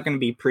 I'm not going to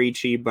be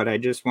preachy, but I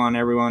just want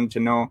everyone to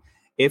know,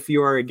 if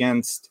you are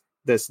against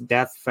this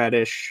death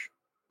fetish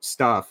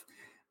stuff,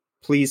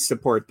 please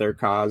support their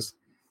cause.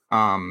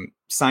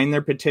 Sign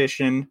their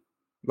petition.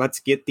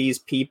 Let's get these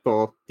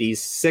people, these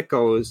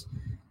sickos,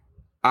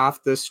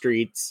 off the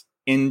streets,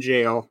 in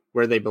jail,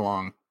 where they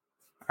belong.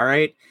 All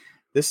right?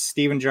 This is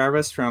Steven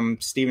Jarvis from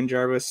Steven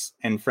Jarvis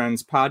and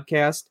Friends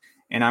podcast,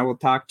 and I will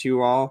talk to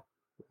you all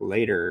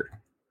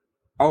later.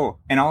 Oh,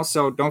 and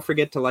also, don't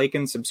forget to like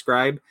and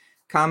subscribe.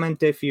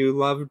 Comment if you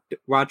loved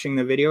watching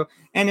the video,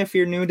 and if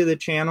you're new to the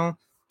channel,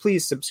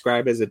 please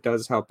subscribe, as it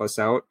does help us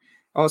out.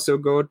 Also,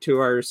 go to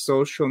our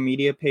social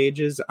media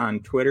pages on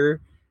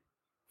Twitter,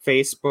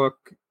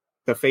 Facebook,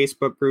 the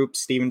Facebook group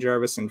Steven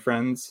Jarvis and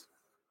Friends,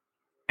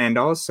 and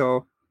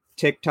also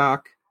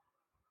TikTok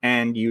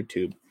and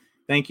YouTube.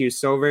 Thank you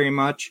so very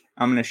much.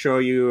 I'm going to show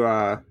you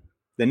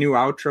the new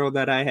outro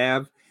that I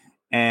have,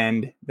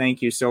 and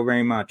thank you so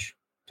very much.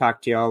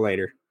 Talk to y'all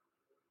later.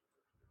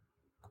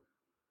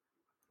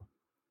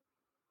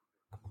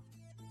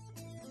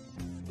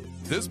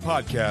 This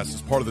podcast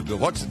is part of the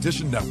Deluxe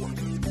Edition Network.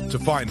 To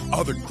find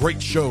other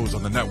great shows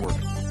on the network,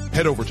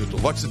 head over to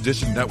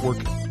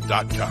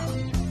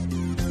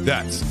deluxeeditionnetwork.com.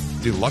 That's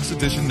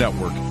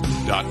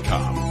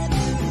deluxeeditionnetwork.com.